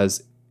was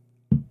because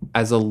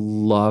as a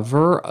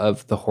lover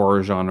of the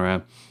horror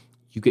genre,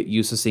 you get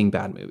used to seeing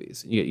bad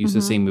movies. You get used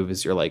to seeing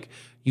movies you're like,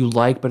 you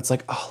like, but it's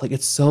like, oh, like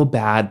it's so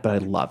bad, but I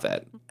love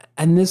it.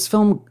 And this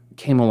film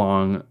came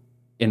along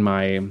in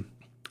my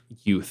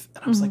youth,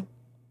 and I was like,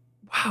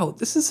 wow,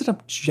 this is an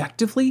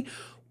objectively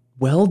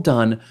well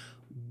done,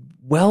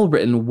 well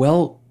written,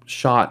 well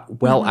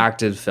shot, well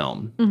acted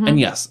film. And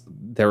yes,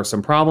 there were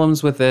some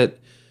problems with it,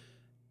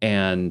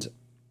 and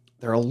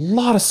there are a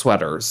lot of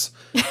sweaters,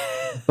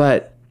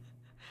 but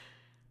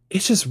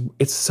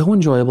it's so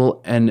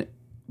enjoyable. And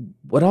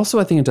what also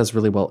I think it does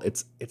really well,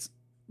 it's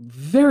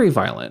very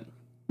violent.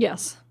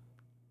 Yes.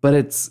 But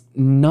it's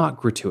not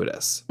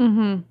gratuitous.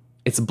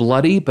 It's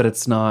bloody, but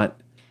it's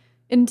not.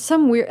 In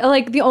some weird,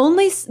 like the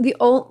only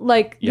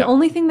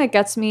thing that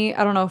gets me,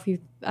 I don't know if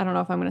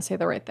I'm going to say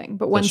the right thing,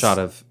 but the shot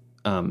of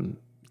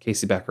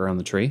Casey Becker on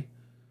the tree.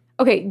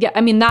 Okay, yeah,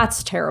 I mean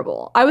that's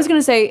terrible. I was going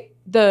to say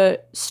the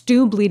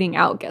Stu bleeding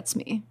out gets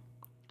me.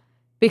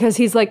 Because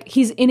he's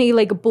in a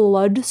like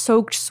blood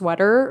soaked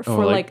sweater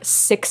for like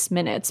 6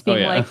 minutes,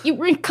 being like,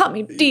 "You cut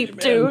me deep,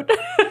 dude."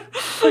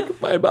 Like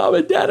my mom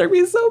and dad are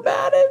being so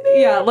bad at me.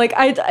 Yeah, like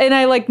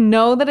I like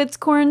know that it's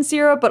corn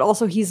syrup, but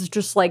also he's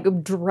just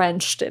like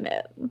drenched in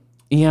it.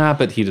 Yeah,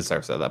 but he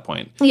deserves it at that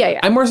point. Yeah.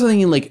 I'm more so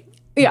thinking like,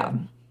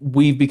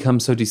 we've become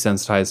so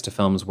desensitized to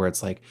films where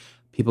it's like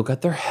people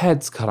got their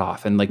heads cut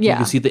off, and like you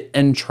can see the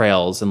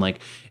entrails, and like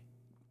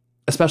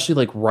especially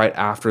like right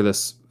after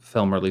this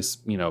film, or at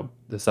least,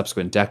 the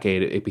subsequent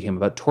decade, it became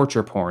about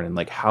torture porn and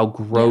like how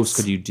gross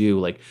could you do?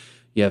 Like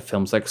you have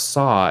films like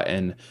Saw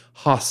and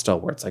Hostel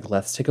where it's like,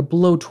 let's take a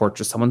blowtorch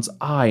to someone's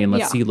eye and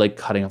let's see like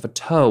cutting off a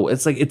toe.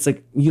 It's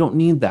like you don't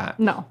need that.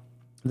 No.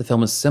 The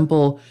film is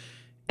simple.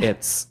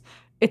 It's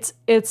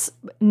It's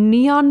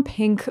neon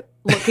pink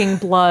looking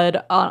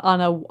blood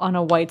on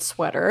a white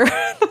sweater.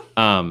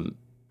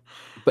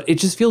 But it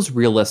just feels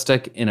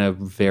realistic in a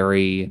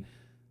very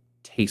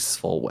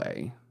tasteful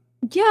way.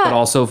 Yeah. But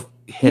also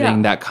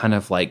hitting that kind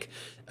of like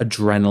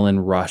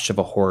adrenaline rush of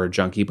a horror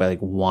junkie by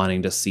like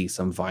wanting to see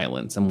some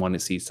violence and wanting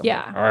to see some.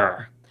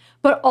 Yeah.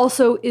 But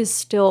also is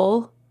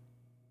still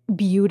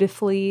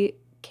beautifully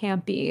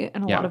campy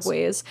in a lot of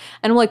ways.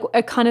 And like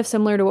kind of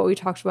similar to what we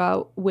talked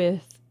about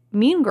with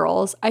Mean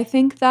Girls, I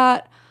think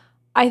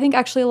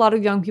actually a lot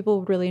of young people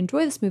would really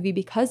enjoy this movie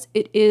because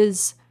it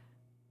is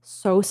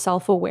so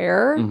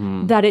self-aware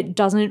that it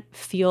doesn't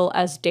feel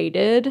as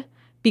dated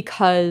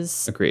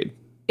because Agreed.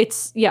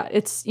 it's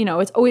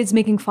always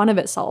making fun of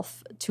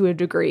itself to a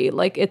degree.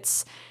 Like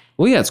it's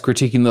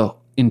critiquing the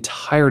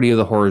entirety of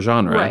the horror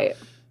genre, right,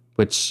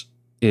 which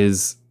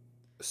is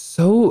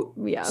so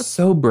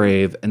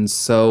brave and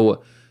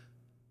so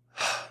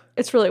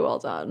it's really well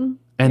done.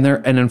 And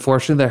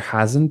unfortunately there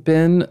hasn't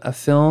been a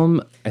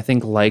film I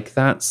think like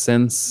that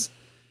since,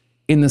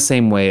 in the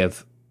same way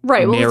of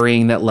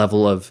marrying that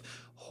level of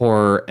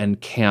horror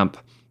and camp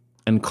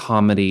and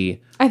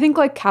comedy. I think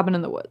like Cabin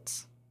in the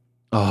Woods.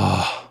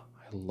 Oh,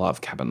 I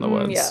love Cabin in the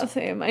Woods. Yeah,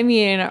 same. I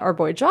mean, our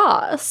boy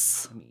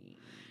Joss,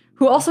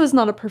 who also is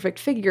not a perfect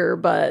figure,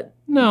 but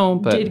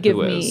did give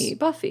me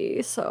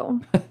Buffy.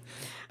 So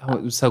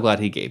I'm so glad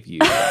he gave you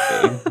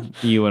Buffy.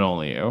 You and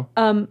only you.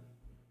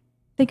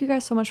 Thank you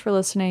guys so much for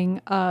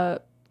listening.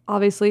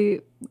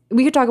 Obviously,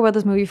 we could talk about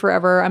this movie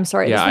forever. I'm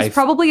sorry. This was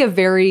probably a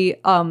very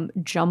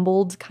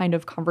jumbled kind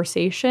of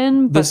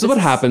conversation. But this is what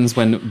happens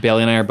when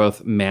Bailey and I are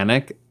both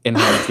manic in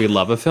how much we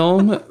love a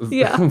film.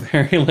 Yeah.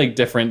 Very like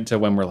different to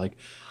when we're like,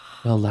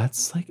 well,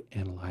 let's like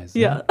analyze it.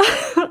 Yeah.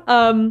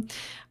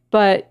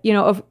 But,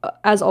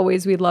 as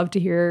always, we'd love to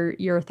hear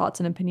your thoughts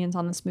and opinions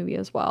on this movie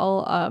as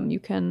well. You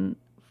can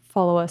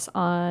follow us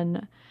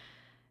on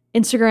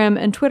Instagram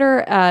and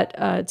Twitter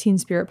at Teen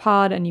Spirit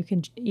Pod, and you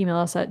can email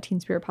us at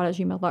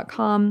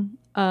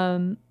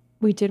teenspiritpod@gmail.com.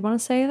 We did want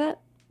to say that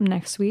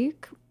next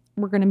week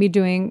we're going to be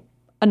doing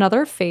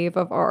another fave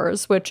of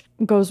ours, which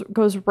goes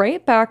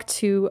right back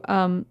to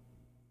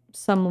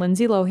some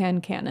Lindsay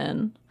Lohan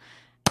canon,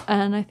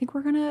 and I think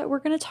we're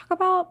gonna talk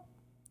about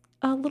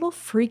a little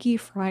Freaky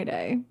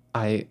Friday.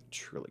 I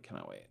truly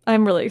cannot wait.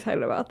 I'm really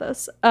excited about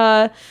this.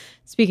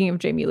 Speaking of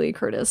Jamie Lee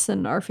Curtis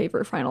and our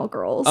favorite final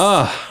girls,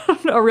 this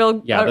is a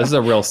real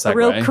segue. A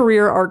real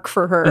career arc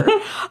for her.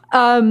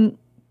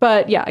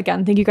 But yeah,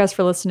 again, thank you guys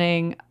for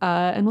listening,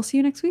 and we'll see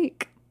you next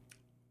week.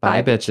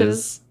 Bye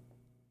bitches.